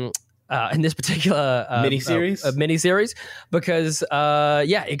miniseries, because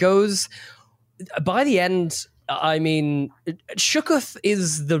it goes by the end. I mean, shooketh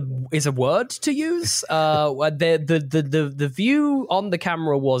is a word to use. The view on the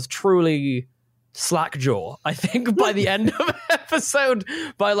camera was truly slack jaw, I think, by the end of episode,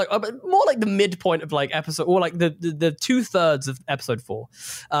 by like more like the midpoint of like episode, or like the 2/3 of episode 4.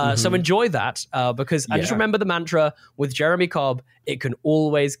 So enjoy that, because I just remember the mantra with Jeremy Cobb: it can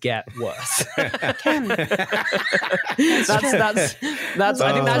always get worse. That's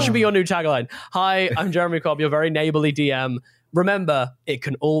I think that should be your new tagline. Hi, I'm Jeremy Cobb, your very neighborly DM. Remember, it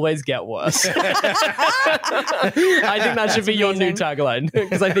can always get worse. I think that should be your new tagline,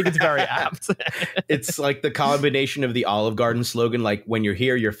 because I think it's very apt. It's like the combination of the Olive Garden slogan, like when you're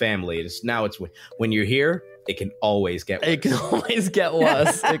here, you're family. It's when you're here, it can always get worse. It can always get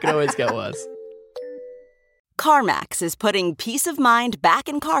worse. It can always get worse. CarMax is putting peace of mind back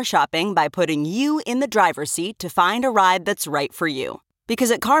in car shopping by putting you in the driver's seat to find a ride that's right for you.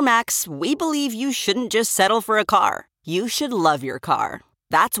 Because at CarMax, we believe you shouldn't just settle for a car. You should love your car.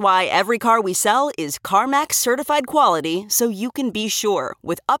 That's why every car we sell is CarMax certified quality, so you can be sure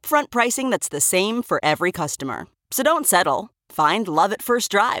with upfront pricing that's the same for every customer. So don't settle. Find love at first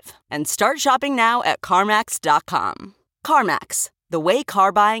drive and start shopping now at CarMax.com. CarMax, the way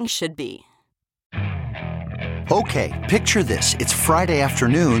car buying should be. Okay, picture this. It's Friday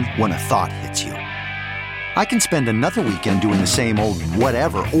afternoon when a thought hits you. I can spend another weekend doing the same old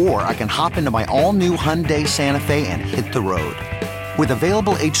whatever, or I can hop into my all-new Hyundai Santa Fe and hit the road. With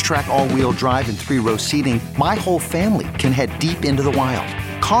available H-Track all-wheel drive and 3-row seating, my whole family can head deep into the wild.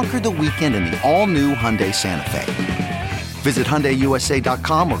 Conquer the weekend in the all-new Hyundai Santa Fe. Visit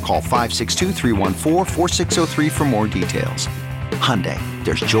HyundaiUSA.com or call 562-314-4603 for more details. Hyundai,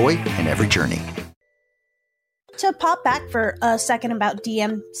 there's joy in every journey. To pop back for a second about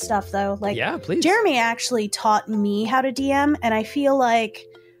DM stuff, though, like, yeah, please. Jeremy actually taught me how to DM, and I feel like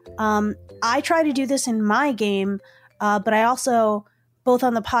I try to do this in my game, but I also, both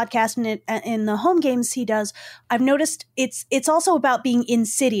on the podcast and in the home games he does, I've noticed it's also about being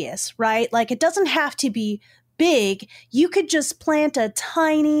insidious, right? Like, it doesn't have to be big. You could just plant a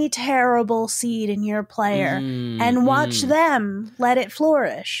tiny, terrible seed in your player and watch them let it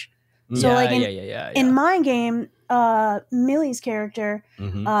flourish. So, in my game, Millie's character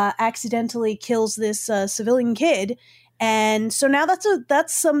accidentally kills this civilian kid, and so now that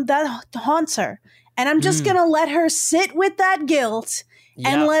haunts her, and I'm just gonna let her sit with that guilt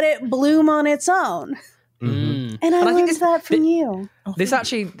and let it bloom on its own. And I learned that from you. This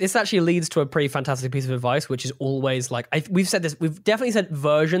actually leads to a pretty fantastic piece of advice, which is always like, we've said this, we've definitely said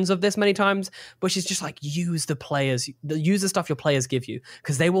versions of this many times, which is just like, use the stuff your players give you,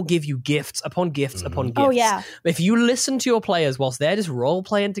 because they will give you gifts upon gifts upon gifts. Oh yeah. If you listen to your players whilst they're just role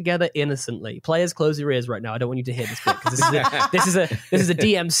playing together innocently, players, close your ears right now. I don't want you to hear this bit, because this is a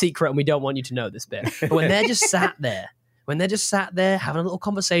DM secret, and we don't want you to know this bit. But when they're just sat there having a little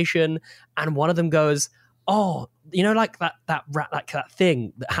conversation, and one of them goes, oh, you know, like that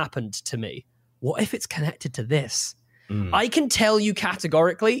thing that happened to me. What if it's connected to this? I can tell you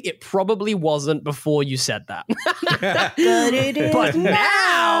categorically, it probably wasn't before you said that. But it is. But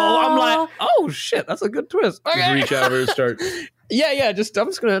now I'm like, oh shit, that's a good twist. Okay. Just reach over and start. I'm just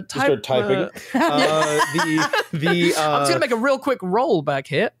gonna Start typing. I'm just gonna make a real quick roll back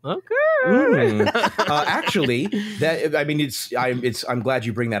here. Okay. Actually, I'm glad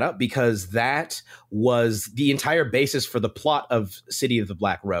you bring that up, because that was the entire basis for the plot of City of the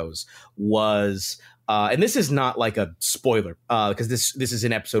Black Rose. Was and this is not like a spoiler, because this is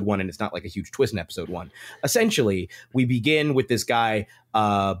in episode 1, and it's not like a huge twist in episode 1. Essentially, we begin with this guy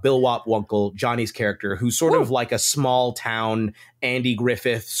Bill Wopwunkle, Johnny's character, who's sort of like a small town Andy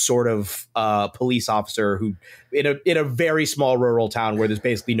Griffith sort of police officer who in a very small rural town where there's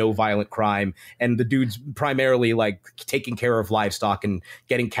basically no violent crime, and the dude's primarily like taking care of livestock and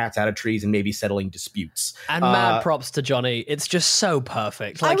getting cats out of trees and maybe settling disputes. And mad props to Johnny. It's just so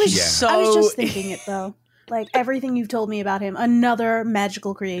perfect. Like I was just thinking it though. Like everything you've told me about him, another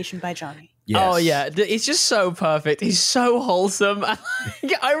magical creation by Johnny. Yes. Oh yeah, it's just so perfect. He's so wholesome.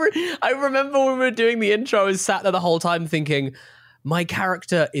 I remember when we were doing the intro, I was sat there the whole time thinking, my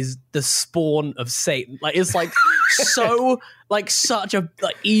character is the spawn of Satan. Like it's like so like such a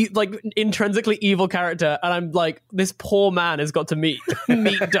like intrinsically evil character, and I'm like, this poor man has got to meet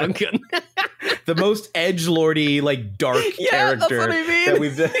Duncan. The most edgelordy, like dark character that's what I mean. that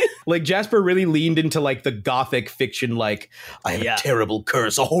we've done. Like Jasper really leaned into like the gothic fiction, like I have a terrible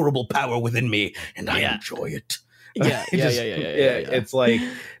curse, a horrible power within me, and I enjoy it. Yeah. It's like,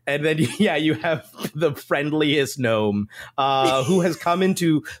 and then you have the friendliest gnome who has come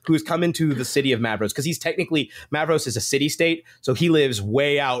into the city of Mavros, because he's technically, Mavros is a city state, so he lives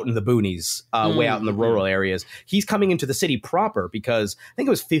way out in the boonies, way out in the rural areas. He's coming into the city proper because I think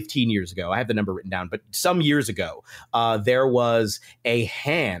it was 15 years ago. I have the number written down, but some years ago, there was a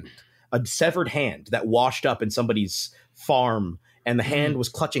severed hand that washed up in somebody's farm, and the hand was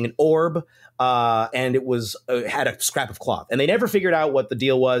clutching an orb. And it was had a scrap of cloth, and they never figured out what the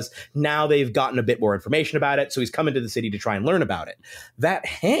deal was. Now they've gotten a bit more information about it, so he's come into the city to try and learn about it. That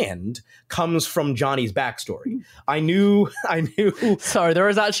hand comes from Johnny's backstory. I knew. Sorry, there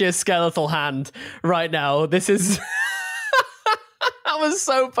is actually a skeletal hand right now. This is that was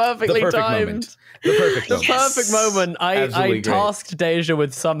so perfectly timed. The perfect moment. I tasked Deja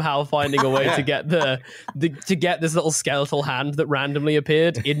with somehow finding a way to get to get this little skeletal hand that randomly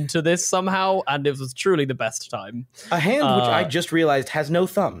appeared into this somehow, and it was truly the best time. A hand which I just realized has no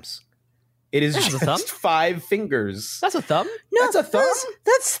thumbs. It is just 5 fingers. That's a thumb? No, that's a thumb.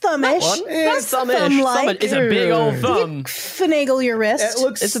 That's thumbish. That's thumbish. It's a big old thumb. Finagle your wrist.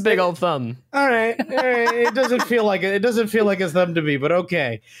 It's a big old thumb. All right. It doesn't feel like it. It doesn't feel like a thumb to me, but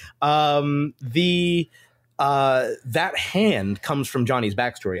okay. That hand comes from Johnny's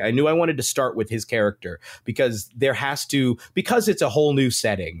backstory. I knew I wanted to start with his character because because it's a whole new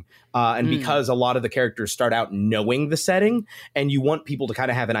setting, and because a lot of the characters start out knowing the setting, and you want people to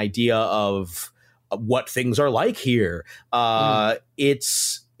kind of have an idea of what things are like here.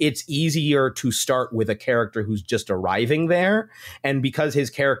 It's easier to start with a character who's just arriving there, and because his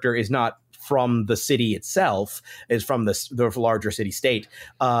character is not from the city itself, is from the larger city state,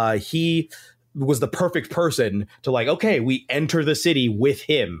 he was the perfect person to like, okay, we enter the city with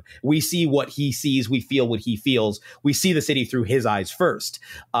him. We see what he sees. We feel what he feels. We see the city through his eyes first.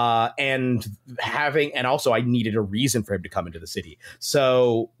 And also I needed a reason for him to come into the city.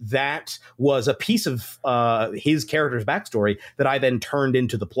 So that was a piece of his character's backstory that I then turned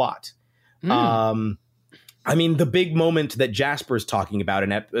into the plot. I mean, the big moment that Jasper's talking about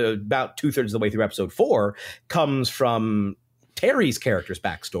about 2/3 of the way through episode 4 comes from Terry's character's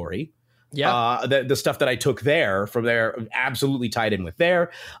backstory. Yeah, the stuff that I took from there absolutely tied in with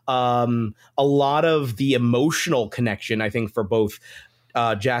there. A lot of the emotional connection, I think, for both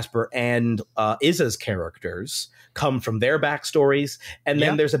Jasper and Izza's characters come from their backstories. And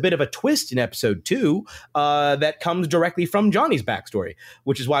then there's a bit of a twist in episode 2 that comes directly from Johnny's backstory,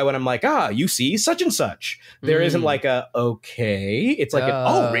 which is why when I'm like, you see such and such, there isn't like okay. It's like,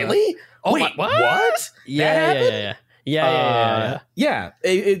 oh, really? Oh, wait, what? Yeah. Yeah.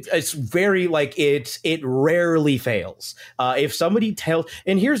 It's very like it rarely fails. If somebody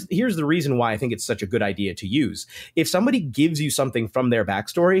and here's the reason why I think it's such a good idea to use. If somebody gives you something from their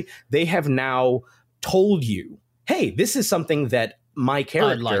backstory, they have now told you, hey, this is something that my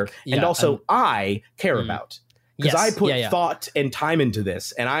character and also I care about. Because I put thought and time into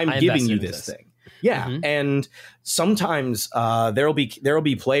this, and I'm giving you this thing. Yeah, and sometimes there'll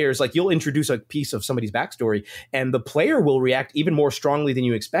be players, like you'll introduce a piece of somebody's backstory, and the player will react even more strongly than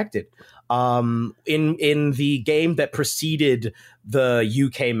you expected. In the game that preceded the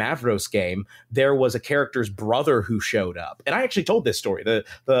UK Mavros game, there was a character's brother who showed up, and I actually told this story.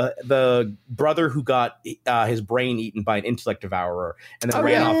 The brother who got his brain eaten by an intellect devourer and then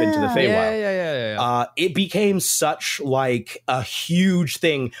ran off into the Feywild. Yeah. It became such like a huge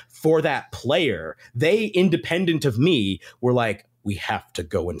thing for that player. They, independent of me, were like, we have to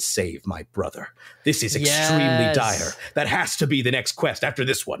go and save my brother. This is extremely dire. That has to be the next quest after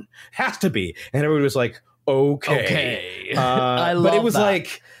this one. Has to be. And everybody was like, okay. I love but it was that.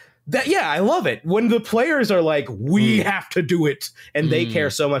 like, I love it when the players are like, we have to do it, and they care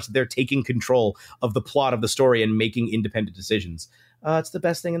so much that they're taking control of the plot of the story and making independent decisions. It's the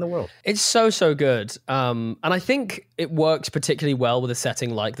best thing in the world. It's so good. And I think it works particularly well with a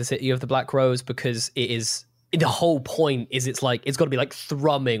setting like the City of the Black Rose, because it is, the whole point is it's got to be like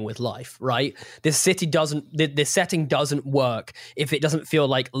thrumming with life, right? This setting doesn't work if it doesn't feel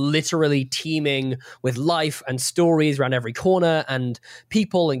like literally teeming with life and stories around every corner and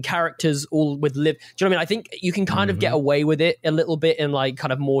people and characters all with live. Do you know what I mean? I think you can kind of get away with it a little bit in like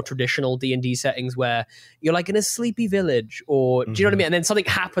kind of more traditional D&D settings where you're like in a sleepy village, or do you know what I mean? And then something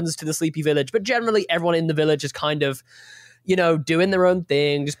happens to the sleepy village, but generally everyone in the village is kind of, you know, doing their own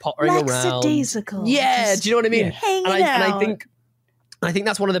thing, just pottering around. Lackadaisical. Yeah, do you know what I mean? Hanging and out. I think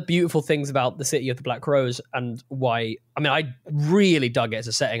that's one of the beautiful things about the City of the Black Rose, and why, I mean, I really dug it as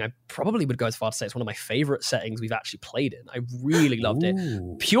a setting. I probably would go as far to say it's one of my favorite settings we've actually played in. I really loved it.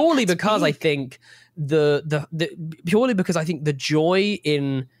 Purely because I think the joy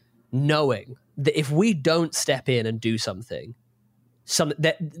in knowing that if we don't step in and do something,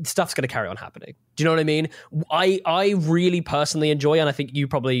 that stuff's going to carry on happening. Do you know what I mean? I really personally enjoy, and I think you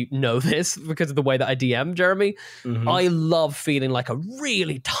probably know this because of the way that I DM, Jeremy. I love feeling like a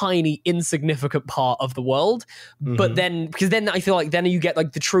really tiny, insignificant part of the world. But then, because then I feel like then you get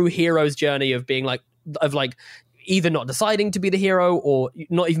like the true hero's journey of being like, either not deciding to be the hero or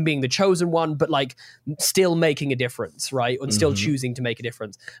not even being the chosen one, but like still making a difference, right? And still choosing to make a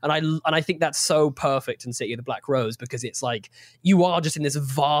difference. And I think that's so perfect in City of the Black Rose, because it's like you are just in this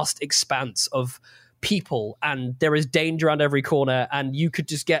vast expanse of people and there is danger around every corner, and you could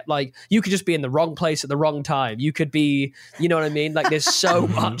just be in the wrong place at the wrong time. You could be, you know what I mean? Like there's so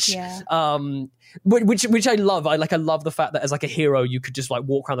much which I love. I love the fact that as like a hero you could just like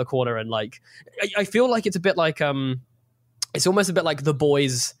walk around the corner and like I feel like it's a bit like it's almost a bit like The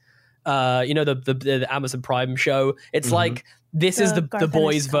Boys, you know, the Amazon Prime show. It's like this is the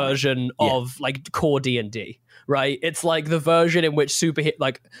Boys version of like core D&D. Right, it's like the version in which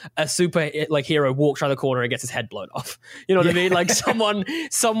a super hero walks around the corner and gets his head blown off. You know what I mean? Like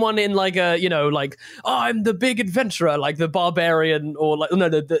someone in like a, you know, like, oh, I'm the big adventurer, like the barbarian, or like no,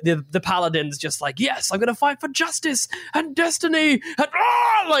 the paladin's just like, yes, I'm gonna fight for justice and destiny,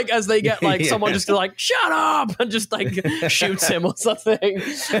 and like as they get like someone just like shut up and just like shoots him or something.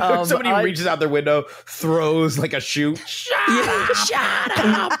 Somebody reaches out their window, throws like a shoe. Shut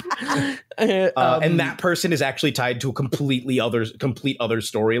up. And that person is actually tied to a complete other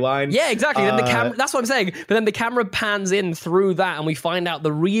storyline. Yeah, exactly. Then the camera, that's what I'm saying. But then the camera pans in through that, and we find out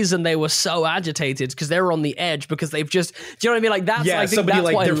the reason they were so agitated because they were on the edge, because they've just, do you know what I mean? Like that's, I think somebody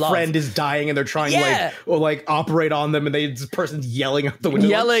that's like their friend is dying and they're trying to like operate on them, and this person's yelling out the window,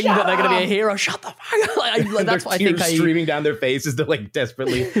 yelling like, that they're going to be a hero. Shut the fuck up! That's what I think. Streaming down their faces, they're like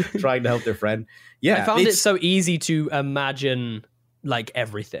desperately trying to help their friend. Yeah, I found it so easy to imagine like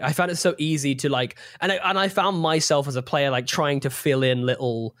everything. I found it so easy to like, and I found myself as a player like trying to fill in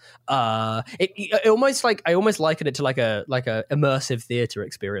little. It almost like I almost liken it to like a immersive theater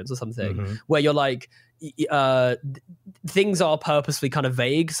experience or something, where you're like. Things are purposely kind of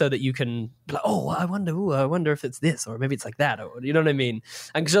vague so that you can be like, oh, I wonder if it's this, or maybe it's like that, or you know what I mean?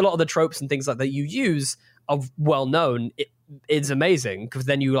 And because a lot of the tropes and things like that you use are well known, it's amazing, because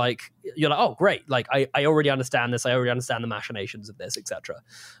then you're like, oh, great, like I already understand this, I already understand the machinations of this, etc.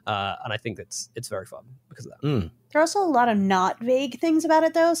 And I think it's very fun because of that. There are also a lot of not vague things about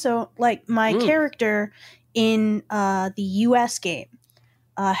it though. So like my character in the US game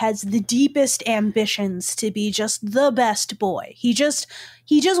has the deepest ambitions to be just the best boy. He just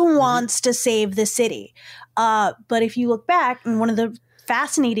wants to save the city. But if you look back, and one of the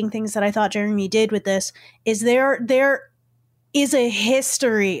fascinating things that I thought Jeremy did with this is there is a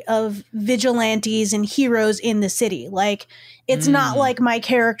history of vigilantes and heroes in the city. Like, it's not like my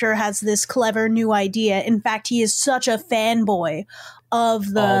character has this clever new idea. In fact, he is such a fanboy of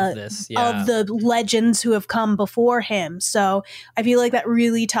the legends who have come before him. So I feel like that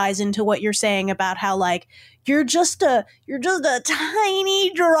really ties into what you're saying about how like you're just a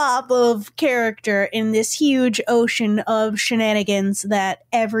tiny drop of character in this huge ocean of shenanigans that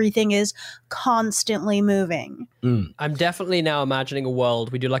everything is constantly moving. I'm definitely now imagining a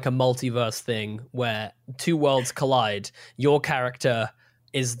world we do like a multiverse thing where two worlds collide. Your character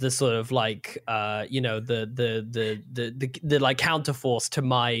is the sort of like you know the like counterforce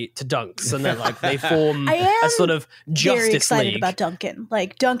to Dunk's, and then like they form a sort of justice very excited league. About Duncan.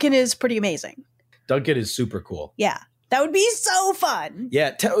 Like Duncan is pretty amazing. Duncan is super cool. Yeah, that would be so fun.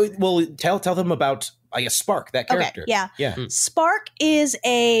 Yeah, tell them about I guess Spark, that character. Okay, yeah. Spark is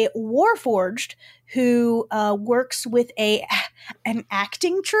a Warforged who works with an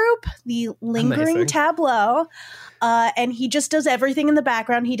acting troupe, the Lingering Amazing. Tableau. And he just does everything in the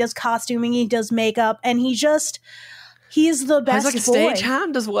background. He does costuming, he does makeup, and he's the best He's like a boy.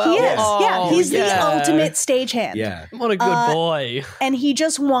 stagehand as well. He is. Oh, He's the ultimate stagehand. Yeah. What a good boy. And he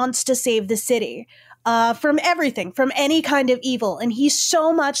just wants to save the city from everything, from any kind of evil. And he's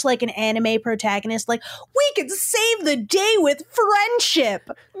so much like an anime protagonist. Like, we can save the day with friendship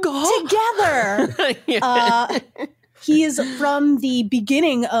together. He is from the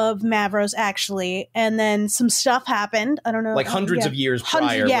beginning of Mavros, actually, and then some stuff happened. I don't know, like hundreds of years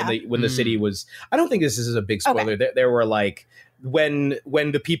prior, when the city was. I don't think this is a big spoiler. Okay. There were like when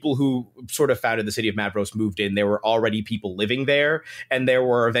the people who sort of founded the city of Mavros moved in, there were already people living there, and there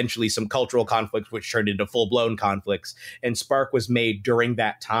were eventually some cultural conflicts which turned into full blown conflicts. And Spark was made during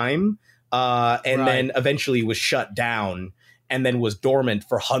that time, and then eventually was shut down. And then was dormant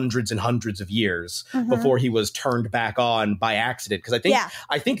for hundreds and hundreds of years before he was turned back on by accident. Because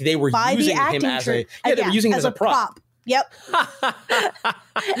I think they were using him as they were using him as a prop. Yep.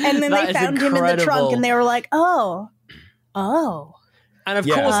 And then they found him in the trunk, and they were like, "Oh." And of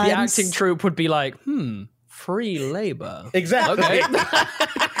course, the acting troupe would be like, free labor. Exactly. Okay.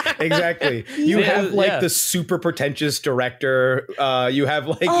 Exactly. You have like the super pretentious director. You have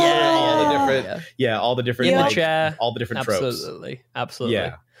like all the different in the chair, all the different tropes. Absolutely.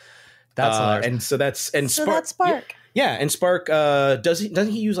 Yeah. That's hilarious. And so that's Spark. Yeah, and Spark doesn't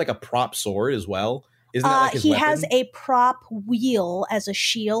he use like a prop sword as well? Isn't that like his weapon? Has a prop wheel as a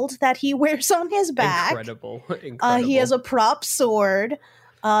shield that he wears on his back. Incredible. He has a prop sword.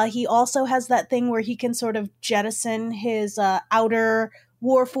 He also has that thing where he can sort of jettison his outer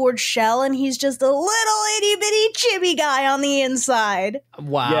Warforged shell, and he's just a little itty bitty chibi guy on the inside.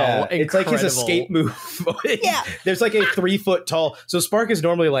 Wow. Yeah, it's like his escape move. Yeah. There's like a 3 foot tall. So Spark is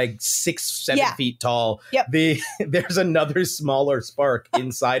normally like 6-7 feet tall. Yep. There's another smaller Spark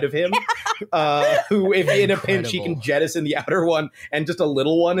inside of him, who, if in a pinch, he can jettison the outer one, and just a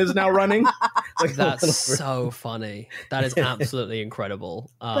little one is now running. Like that's so funny. That is absolutely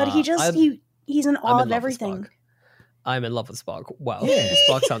incredible. But he's in awe of everything. I'm in love with Spark. Wow.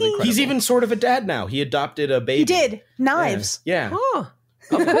 Spark sounds incredible. He's even sort of a dad now. He adopted a baby. He did. Knives. Yeah. Oh,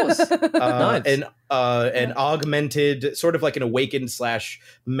 of course. Knives. An augmented, sort of like an awakened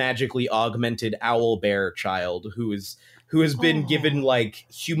 / magically augmented owl bear child who has been given like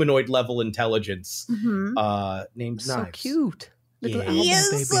humanoid level intelligence, named so Knives. Cute. Little He is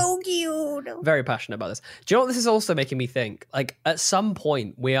baby. so cute. Very passionate about this. Do you know what this is also making me think? Like, at some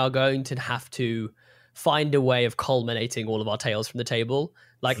point, we are going to have to find a way of culminating all of our tales from the table.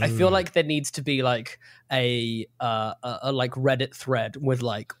 Like, I feel like there needs to be like a like Reddit thread with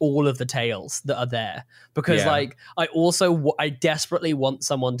like all of the tales that are there, because like I desperately want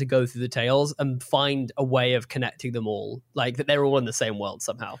someone to go through the tales and find a way of connecting them all, like that they're all in the same world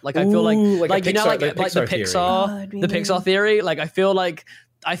somehow. Like I feel like you know, like the Pixar theory. Like I feel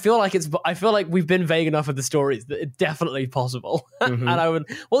like we've been vague enough with the stories that it's definitely possible. And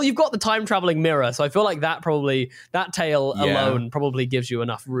you've got the time traveling mirror, so I feel like that tale alone probably gives you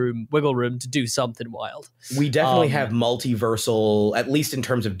enough wiggle room to do something wild. We definitely have multiversal, at least in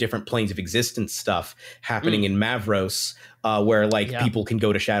terms of different planes of existence stuff happening in Mavros, where people can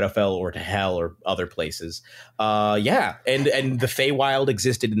go to Shadowfell or to Hell or other places. And the Feywild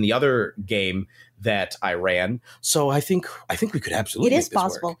existed in the other game that I ran. So I think we could absolutely. It is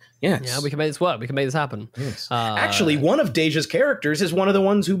possible. Work. Yes. Yeah, we can make this work. We can make this happen. Yes. Actually, one of Deja's characters is one of the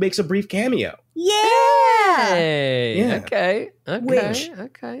ones who makes a brief cameo. Yeah. Hey. Yeah. Okay.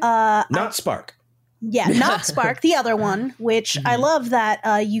 Not Spark. Yeah, not Spark, the other one, which I love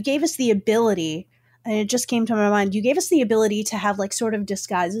that you gave us the ability, and it just came to my mind, you gave us the ability to have like sort of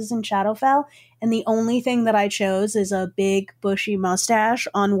disguises in Shadowfell, and the only thing that I chose is a big bushy mustache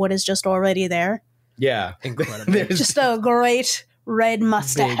on what is just already there. Yeah. Incredible. Just a great red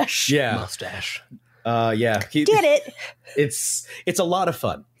mustache. Mustache. Yeah. Did it. It's a lot of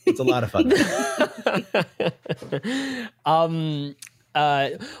fun. It's a lot of fun.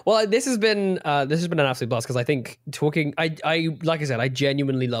 Well, this has been an absolute blast, because I think I like I said, I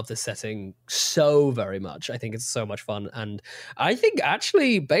genuinely love this setting so very much. I think it's so much fun, and I think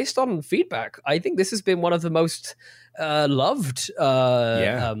actually, based on feedback, I think this has been one of the most loved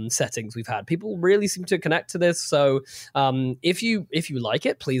settings we've had. People really seem to connect to this. So if you like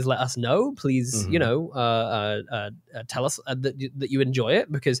it, please let us know. Please, tell us that you enjoy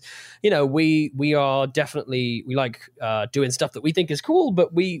it, because we are definitely, we like doing stuff that we think is cool,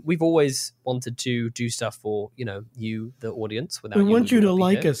 but we've always wanted to do stuff for you, the audience. Without we want you to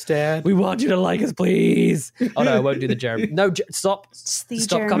like us, Dad. We want you to like us, please. Oh no, I won't do the Jeremy. No, stop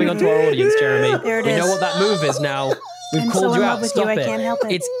coming onto our audience, Jeremy. There it we is. know what that move is now. We've I'm called so in you love out. with Stop you, I it. can't help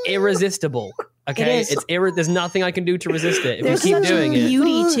it. It's irresistible. Okay, It is. there's nothing I can do to resist it. If There's you keep such doing it,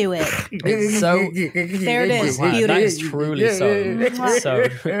 beauty to it. it's so. There it is. Wow, Beauty. that is truly so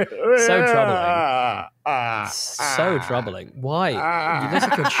troubling. So troubling. Why? You look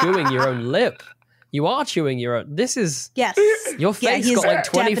like you're chewing your own lip. You are chewing your own. This is Yes. your face he's got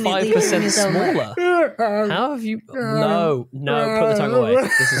like definitely 25% chewing his own lip. smaller. How have you? No, put the tongue away.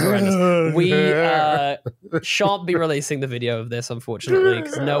 This is horrendous. We shan't be releasing the video of this, unfortunately,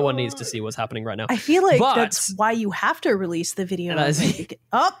 because no one needs to see what's happening right now. I feel like But- that's why you have to release the video. And I see-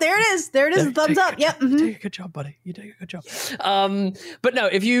 Oh, there it is. There it is. Thumbs up. Yep. You did a good job, buddy. You did a good job. But no,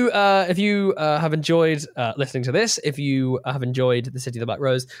 if you have enjoyed listening to this, if you have enjoyed The City of the Black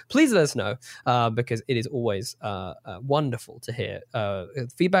Rose, please let us know, because it is always wonderful to hear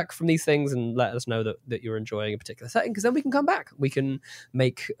feedback from these things, and let us know that you're enjoying a particular setting, because then we can come back. We can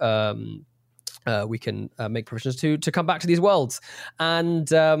make provisions to come back to these worlds. And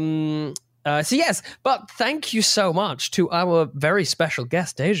so yes, but thank you so much to our very special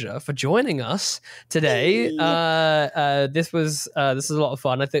guest Deja for joining us today. This was a lot of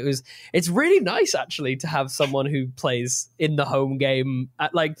fun. I think it's really nice actually to have someone who plays in the home game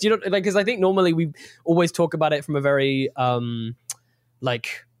at, because I think normally we always talk about it from a very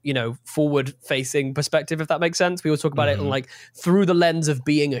forward facing perspective, if that makes sense. We always talk about it like through the lens of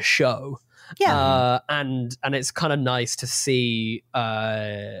being a show. Yeah. And it's kind of nice to see,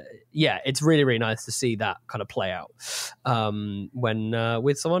 it's really, really nice to see that kind of play out when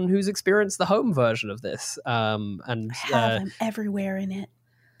with someone who's experienced the home version of this. And I'm everywhere in it.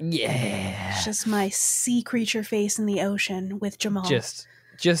 Yeah. It's just my sea creature face in the ocean with Jamal. Just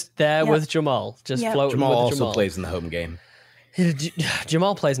there with Jamal. Just floating Jamal with also Jamal. plays in the home game.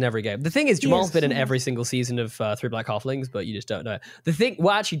 Jamal plays in every game. The thing is, Jamal's been in every single season of Three Black Halflings, but you just don't know it.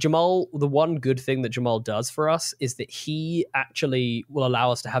 Actually, Jamal, the one good thing that Jamal does for us is that he actually will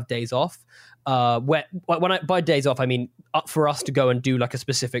allow us to have days off. By days off, I mean for us to go and do like a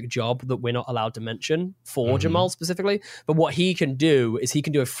specific job that we're not allowed to mention for Jamal specifically. But what he can do is he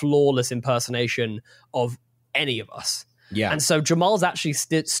can do a flawless impersonation of any of us. Yeah. And so Jamal's actually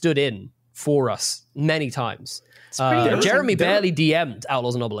stood in for us many times. Jeremy barely DM'd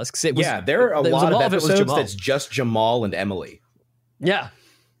Outlaws and Obelisks. There are a lot of episodes Jamal. that's just Jamal and Emily. Yeah.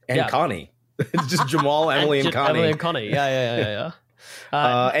 And Connie. It's just Jamal, Emily, and Connie. Emily and Connie. Yeah.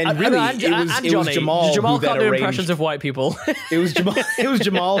 And really, it was Jamal Jamal who then can't do arranged impressions of white people. It was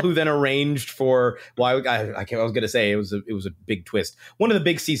Jamal who then arranged for why I was going to say it was a big twist. One of the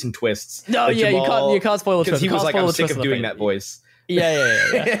big season twists. No, yeah, Jamal, you can't spoil the twist. Because he was like, I'm sick of doing that voice.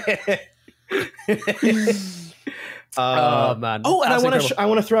 Yeah. Oh man! Oh, and I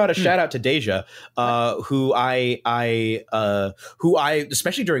want to throw out a shout out to Deja, who I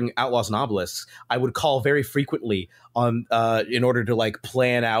especially during Outlaws and Obelisks, I would call very frequently on in order to like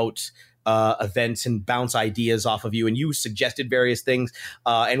plan out events and bounce ideas off of you. And you suggested various things.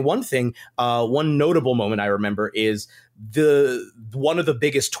 And one notable moment I remember is one of the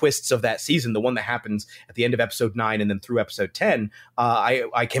biggest twists of that season, the one that happens at the end of episode 9 and then through episode 10.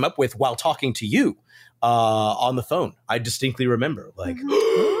 I came up with while talking to you. On the phone. I distinctly remember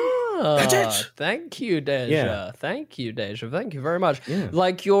that's it. Thank you, Deja. Yeah. Thank you, Deja. Thank you very much. Yeah.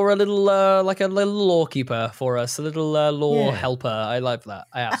 Like you're a little law keeper for us, a little law helper. I love that.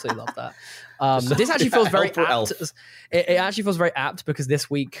 I absolutely love that. This actually feels very apt. It actually feels very apt because this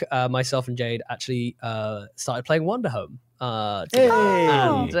week, myself and Jade actually started playing Wonder Home.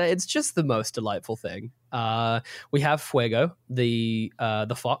 And it's just the most delightful thing. We have Fuego, the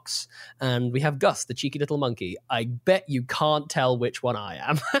fox, and we have Gus, the cheeky little monkey. I bet you can't tell which one I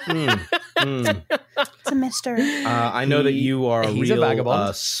am. It's a mystery. I know that you are He's a real a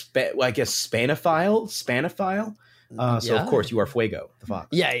vagabond. Spanophile. So of course you are Fuego, the fox.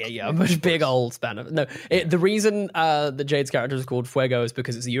 Yeah. I'm a big old Spanish. No, the reason that Jade's character is called Fuego is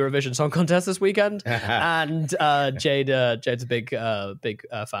because it's a Eurovision Song Contest this weekend, and Jade's a big fan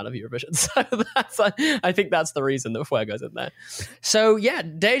of Eurovision. So I think that's the reason that Fuego's in there. So yeah,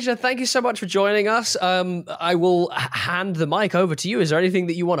 Deja, thank you so much for joining us. I will hand the mic over to you. Is there anything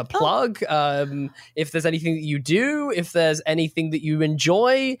that you want to plug? If there's anything that you do, if there's anything that you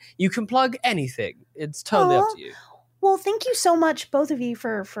enjoy, you can plug anything. It's totally up to you. Well, thank you so much, both of you,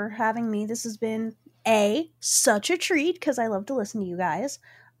 for having me. This has been such a treat because I love to listen to you guys.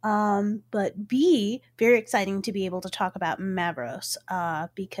 But B, very exciting to be able to talk about Mavros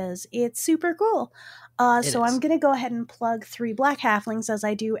because it's super cool. So I'm going to go ahead and plug 3 Black Halflings as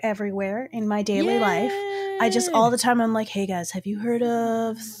I do everywhere in my daily life. I just all the time I'm like, hey guys, have you heard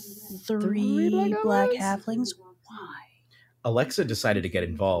of 3 Black Halflings? Why? Alexa decided to get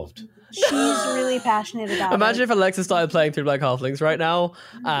involved. She's really passionate about Imagine it. if Alexa started playing 3 Black Halflings right now,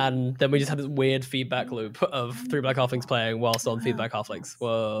 and then we just had this weird feedback loop of 3 Black Halflings playing whilst on 3 Black Halflings.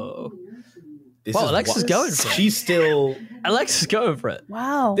 Whoa. Alexa's going for it. She's still... Alexa's going for it.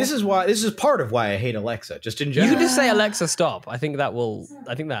 Wow. This is part of why I hate Alexa, just in general. You can just say, Alexa, stop. I think that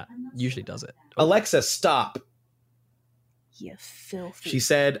usually does it. Alexa, stop. You filthy. She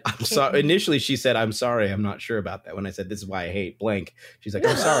said, I'm sorry. Initially, she said, I'm sorry. I'm not sure about that. When I said, this is why I hate blank. She's like,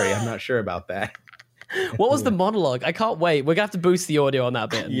 I'm sorry. I'm not sure about that. What was the monologue? I can't wait. We're going to have to boost the audio on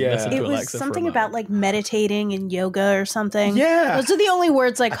that bit. And listen to It was Alexa something about like meditating and yoga or something. Yeah. Those are the only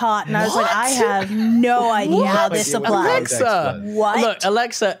words I caught. And I was like, I have no idea how this applies. Alexa. What? Look,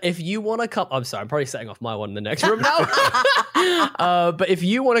 Alexa, if you want to come... I'm sorry, I'm probably setting off my one in the next room now. But if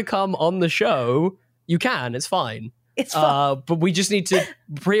you want to come on the show, you can. It's fine. It's fine. But we just need to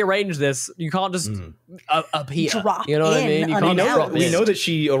prearrange this. You can't just appear. Drop you know what I mean? You can't drop in. We know that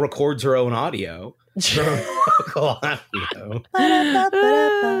she records her own audio. We'll have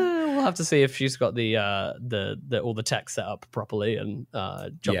to see if she's got the all the tech set up properly and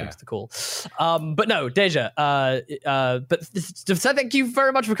jump into the call. But no, Deja. But thank you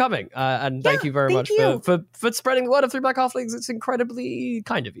very much for coming, and thank you very much for spreading the word of 3 Black Halflings. It's incredibly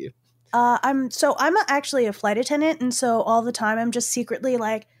kind of you. I'm actually a flight attendant, and so all the time I'm just secretly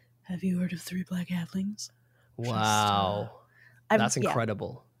like, have you heard of 3 Black Halflings? Wow, that's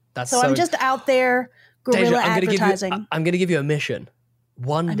incredible. That's so I'm just out there guerrilla Deja, advertising. I'm going to give you a mission.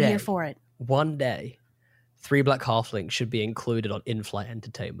 I'm here for it. One day, 3 Black Halflings should be included on in-flight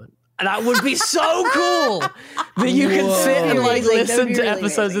entertainment. And that would be so cool that you can sit and like listen to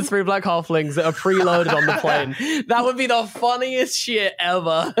episodes of 3 Black Halflings that are preloaded on the plane. That would be the funniest shit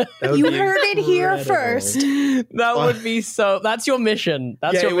ever. You heard it here first. That would be so. That's your mission.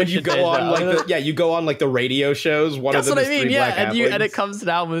 That's your mission. You go on you go on like the radio shows. That's what I mean. Yeah, and it comes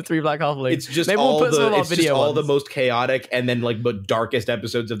down with 3 Black Halflings. It's just maybe all we'll put some of our video all the most chaotic and then like the darkest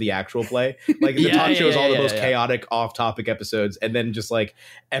episodes of the actual play. Like the talk show is all the most chaotic, off-topic episodes, and then just like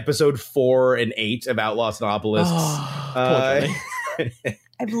episode 4 and 8 of Outlaw Sinopolis.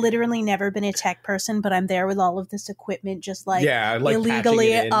 I've literally never been a tech person, but I'm there with all of this equipment, just like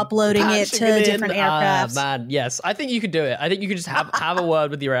illegally uploading it to different aircrafts. Man, yes, I think you could do it. I think you could just have a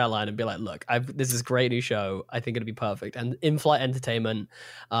word with your airline and be like, "Look, this is a great new show. I think it'd be perfect." And in-flight entertainment,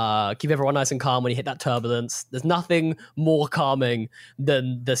 keep everyone nice and calm when you hit that turbulence. There's nothing more calming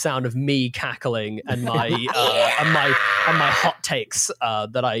than the sound of me cackling and my and my hot takes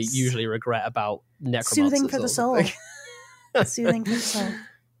that I usually regret about necromancers. Soothing for the soul. Soothing for the soul.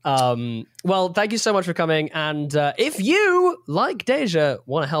 Well, thank you so much for coming. And if you, like Deja,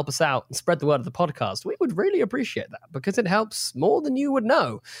 want to help us out and spread the word of the podcast, we would really appreciate that because it helps more than you would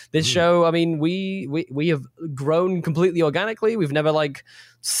know. This show, I mean, we have grown completely organically. We've never like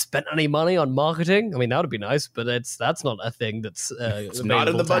spent any money on marketing. I mean, that would be nice, but that's not a thing that's it's not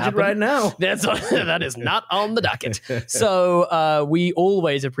in the budget right now. That is not on the docket. So we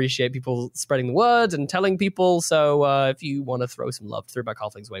always appreciate people spreading the word and telling people. So if you want to throw some love through Back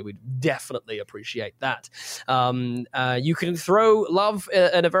Halflings way, we'd definitely appreciate that. You can throw love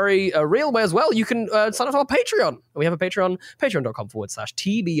in a very real way as well. You can sign up for our Patreon. We have a Patreon,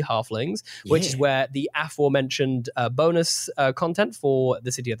 patreon.com/TB Halflings, which is where the aforementioned bonus content for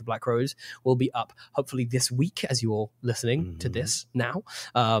the City of the Black Rose will be up hopefully this week as you're listening to this now.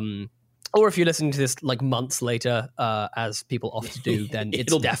 Or if you're listening to this like months later, as people often do, then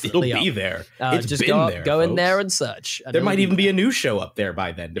it'll definitely be up. there. It's just go in there and search. And there might even be a new show up there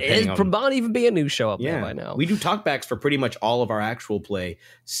by then. It might even be a new show up there by now. We do talkbacks for pretty much all of our actual play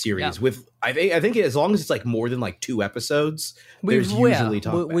series. With I think as long as it's like more than like 2 episodes, there's usually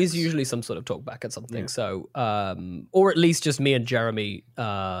talkbacks. There's usually some sort of talkback at something. So, or at least just me and Jeremy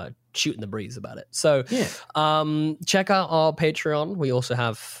shooting the breeze about it. So check out our Patreon. We also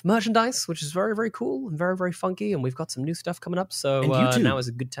have merchandise, which is very, very cool and very, very funky, and we've got some new stuff coming up. So now is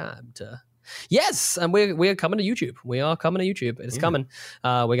a good time to and we're coming to YouTube. We are coming to YouTube. It's coming.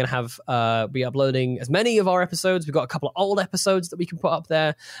 We're gonna have be uploading as many of our episodes. We've got a couple of old episodes that we can put up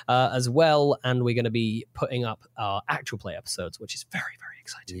there as well, and we're gonna be putting up our actual play episodes, which is very, very exciting.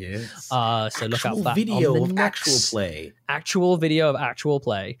 exciting. Yes. So look out for that. Video on of the next actual play. Actual video of actual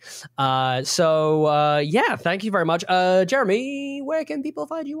play. Yeah, thank you very much. Jeremy, where can people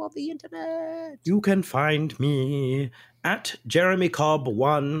find you on the internet? You can find me at Jeremy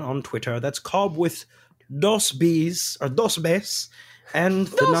Cobb1 on Twitter. That's Cobb with dos B's or dos B's and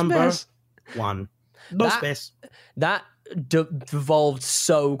the number 1. Dos B's. That devolved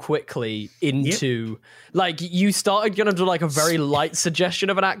so quickly into like you started gonna do like a very light suggestion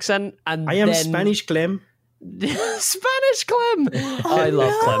of an accent, and I am then Spanish Clem. Spanish Clem. I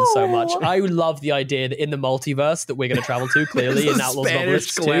love Clem so much. I love the idea that in the multiverse that we're going to travel to, clearly in Outlaws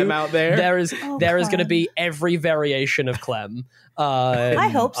Novelists 2, Clem out there. there is going to be every variation of Clem. I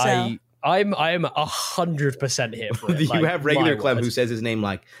hope so. I'm 100% here for it. You have regular Clem who says his name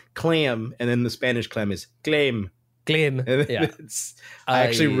like Clam, and then the Spanish Clem is Claim. Glim. Yeah. I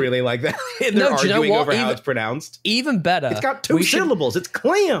actually really like that. They're arguing over how it's pronounced. Even better. It's got 2 syllables. It's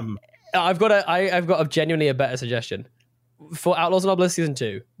Clam. I've got genuinely a better suggestion. For Outlaws and Novelists Season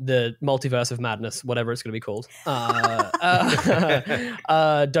 2, the Multiverse of Madness, whatever it's going to be called.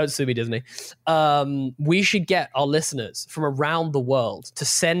 Don't sue me, Disney. We should get our listeners from around the world to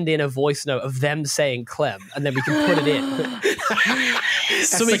send in a voice note of them saying Clem, and then we can put it in.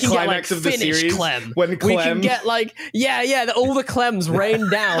 So we can get like Finnish Clem. When Clem. We can get like, all the Clems rain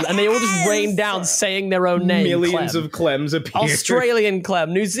down, and they all just rain down saying their own name. Millions Clem. of Clems appear. Australian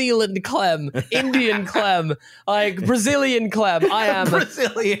Clem, New Zealand Clem, Indian Clem, like Brazilian Clem. I am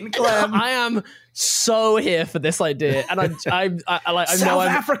Brazilian Clem. I am so here for this idea, and I South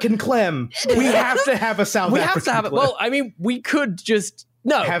African Clem. We have to have a South. We African have to have it. Clem. Well, I mean, we could just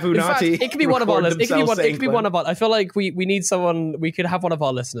have Unati. In fact, it could be one of our listeners. It could be one of our. I feel like we need someone. We could have one of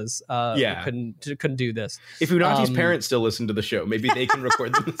our listeners. Who can do this. If Unati's parents still listen to the show, maybe they can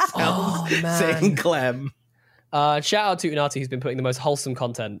record themselves saying Clem. Shout out to Unati, who's been putting the most wholesome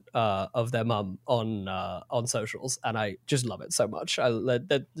content of their mum on socials, and I just love it so much.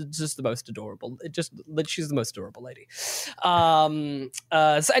 They're just the most adorable. She's the most adorable lady. So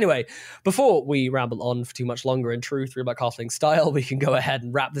anyway, before we ramble on for too much longer in true 3 Black Halfling style, we can go ahead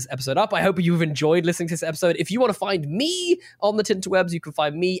and wrap this episode up. I hope you've enjoyed listening to this episode. If you want to find me on the tinterwebs, you can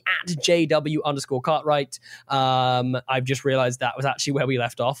find me at JW_Cartwright. I've just realized that was actually where we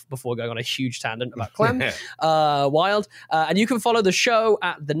left off before going on a huge tangent about Clem. Wild. And you can follow the show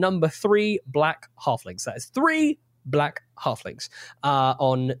at the number 3 Black Halflings. That is 3 Black Halflings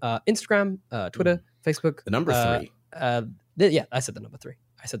on Instagram, Twitter, Facebook. The number 3. Yeah, I said the number 3.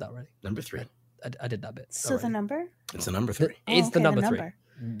 I said that already. Number 3. I did that bit. So already. The number? It's the number 3. It's the number 3.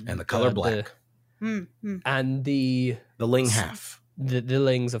 And the color black. And the ling half. The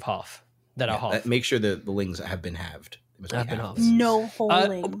lings of half that are half. Make sure the lings have been halved. No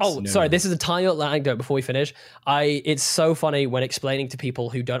whole sorry, this is a tiny little anecdote before we finish. It's so funny when explaining to people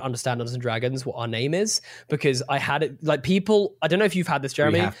who don't understand Dungeons and Dragons what our name is, because I had it like people. I don't know if you've had this,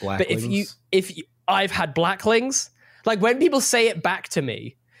 Jeremy, but if you, I've had blacklings. Like when people say it back to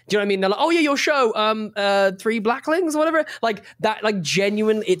me, do you know what I mean? They're like, "Oh yeah, your show, 3 blacklings or whatever." Like that, like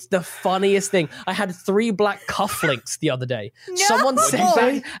genuine. It's the funniest thing. I had 3 black cufflinks the other day. No! Someone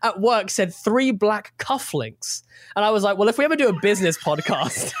said at work 3 black cufflinks, and I was like, "Well, if we ever do a business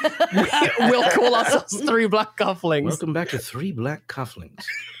podcast, we'll call ourselves 3 black cufflinks." Welcome back to 3 Black Cufflinks.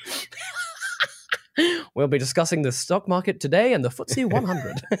 We'll be discussing the stock market today and the FTSE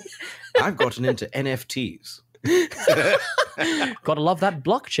 100. I've gotten into NFTs. Gotta love that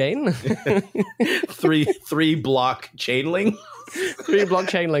blockchain. 3 block chainling. 3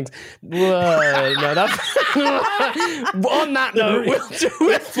 blockchain links. Whoa, no, that's on that note.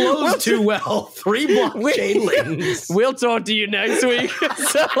 It flows too well. 3 blockchain links. We'll talk to you next week.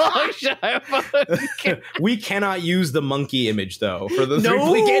 So long, Shire. We cannot use the monkey image though for the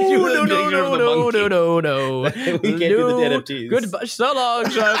 3. We can't do the picture of the monkey. No. We can't do the NFTs. Goodbye. So long,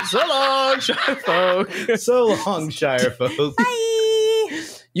 Shire. So long, Shire folk. So long, Shire folk. Bye.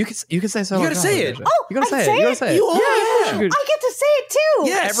 You can say so. You gotta say it. Oh, you gotta say it. You gotta say it. Yeah. I get to say it too.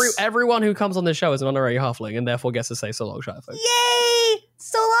 Yes. Everyone who comes on this show is an honorary halfling and therefore gets to say so long, Shire folk. Yay!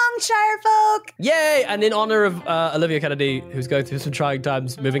 So long, Shire folk. Yay! And in honor of Olivia Kennedy, who's going through some trying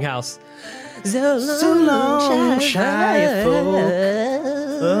times moving house. So long, Shire folk.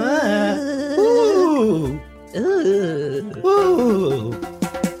 Ooh.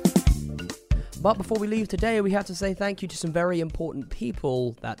 But before we leave today, we have to say thank you to some very important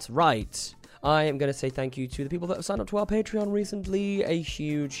people. That's right. I am going to say thank you to the people that have signed up to our Patreon recently. A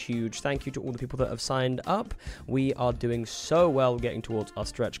huge thank you to all the people that have signed up. We are doing so well getting towards our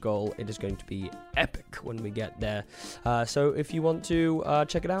stretch goal. It is going to be epic when we get there. So if you want to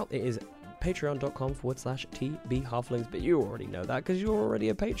check it out, it is patreon.com/TB Halflings, but you already know that because you're already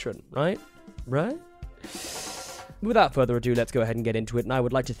a patron, right? Right? Without further ado, let's go ahead and get into it, and I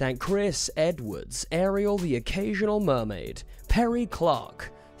would like to thank Chris Edwards, Ariel the Occasional Mermaid, Perry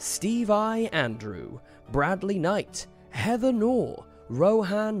Clark, Steve I. Andrew, Bradley Knight, Heather Knorr,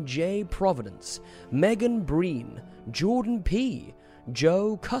 Rohan J. Providence, Megan Breen, Jordan P.,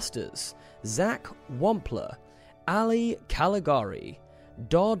 Joe Custers, Zach Wampler, Ali Caligari,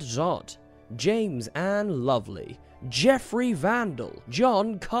 Dodd Zod, James Ann Lovely, Jeffrey Vandal,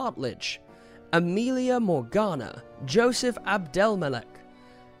 John Cartledge, Amelia Morgana, Joseph Abdelmelek,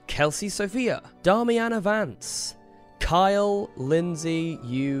 Kelsey Sophia, Damiana Vance, Kyle, Lindsay,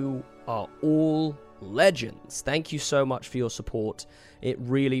 you are all legends. Thank you so much for your support. It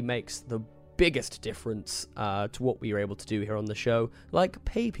really makes the biggest difference to what we are able to do here on the show, like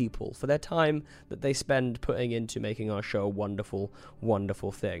pay people for their time that they spend putting into making our show a wonderful,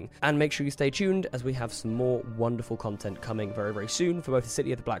 wonderful thing. And make sure you stay tuned as we have some more wonderful content coming very, very soon for both the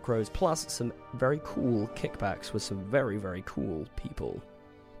City of the Black Rose, plus some very cool kickbacks with some very, very cool people.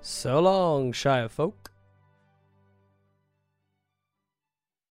 So long, Shire folk.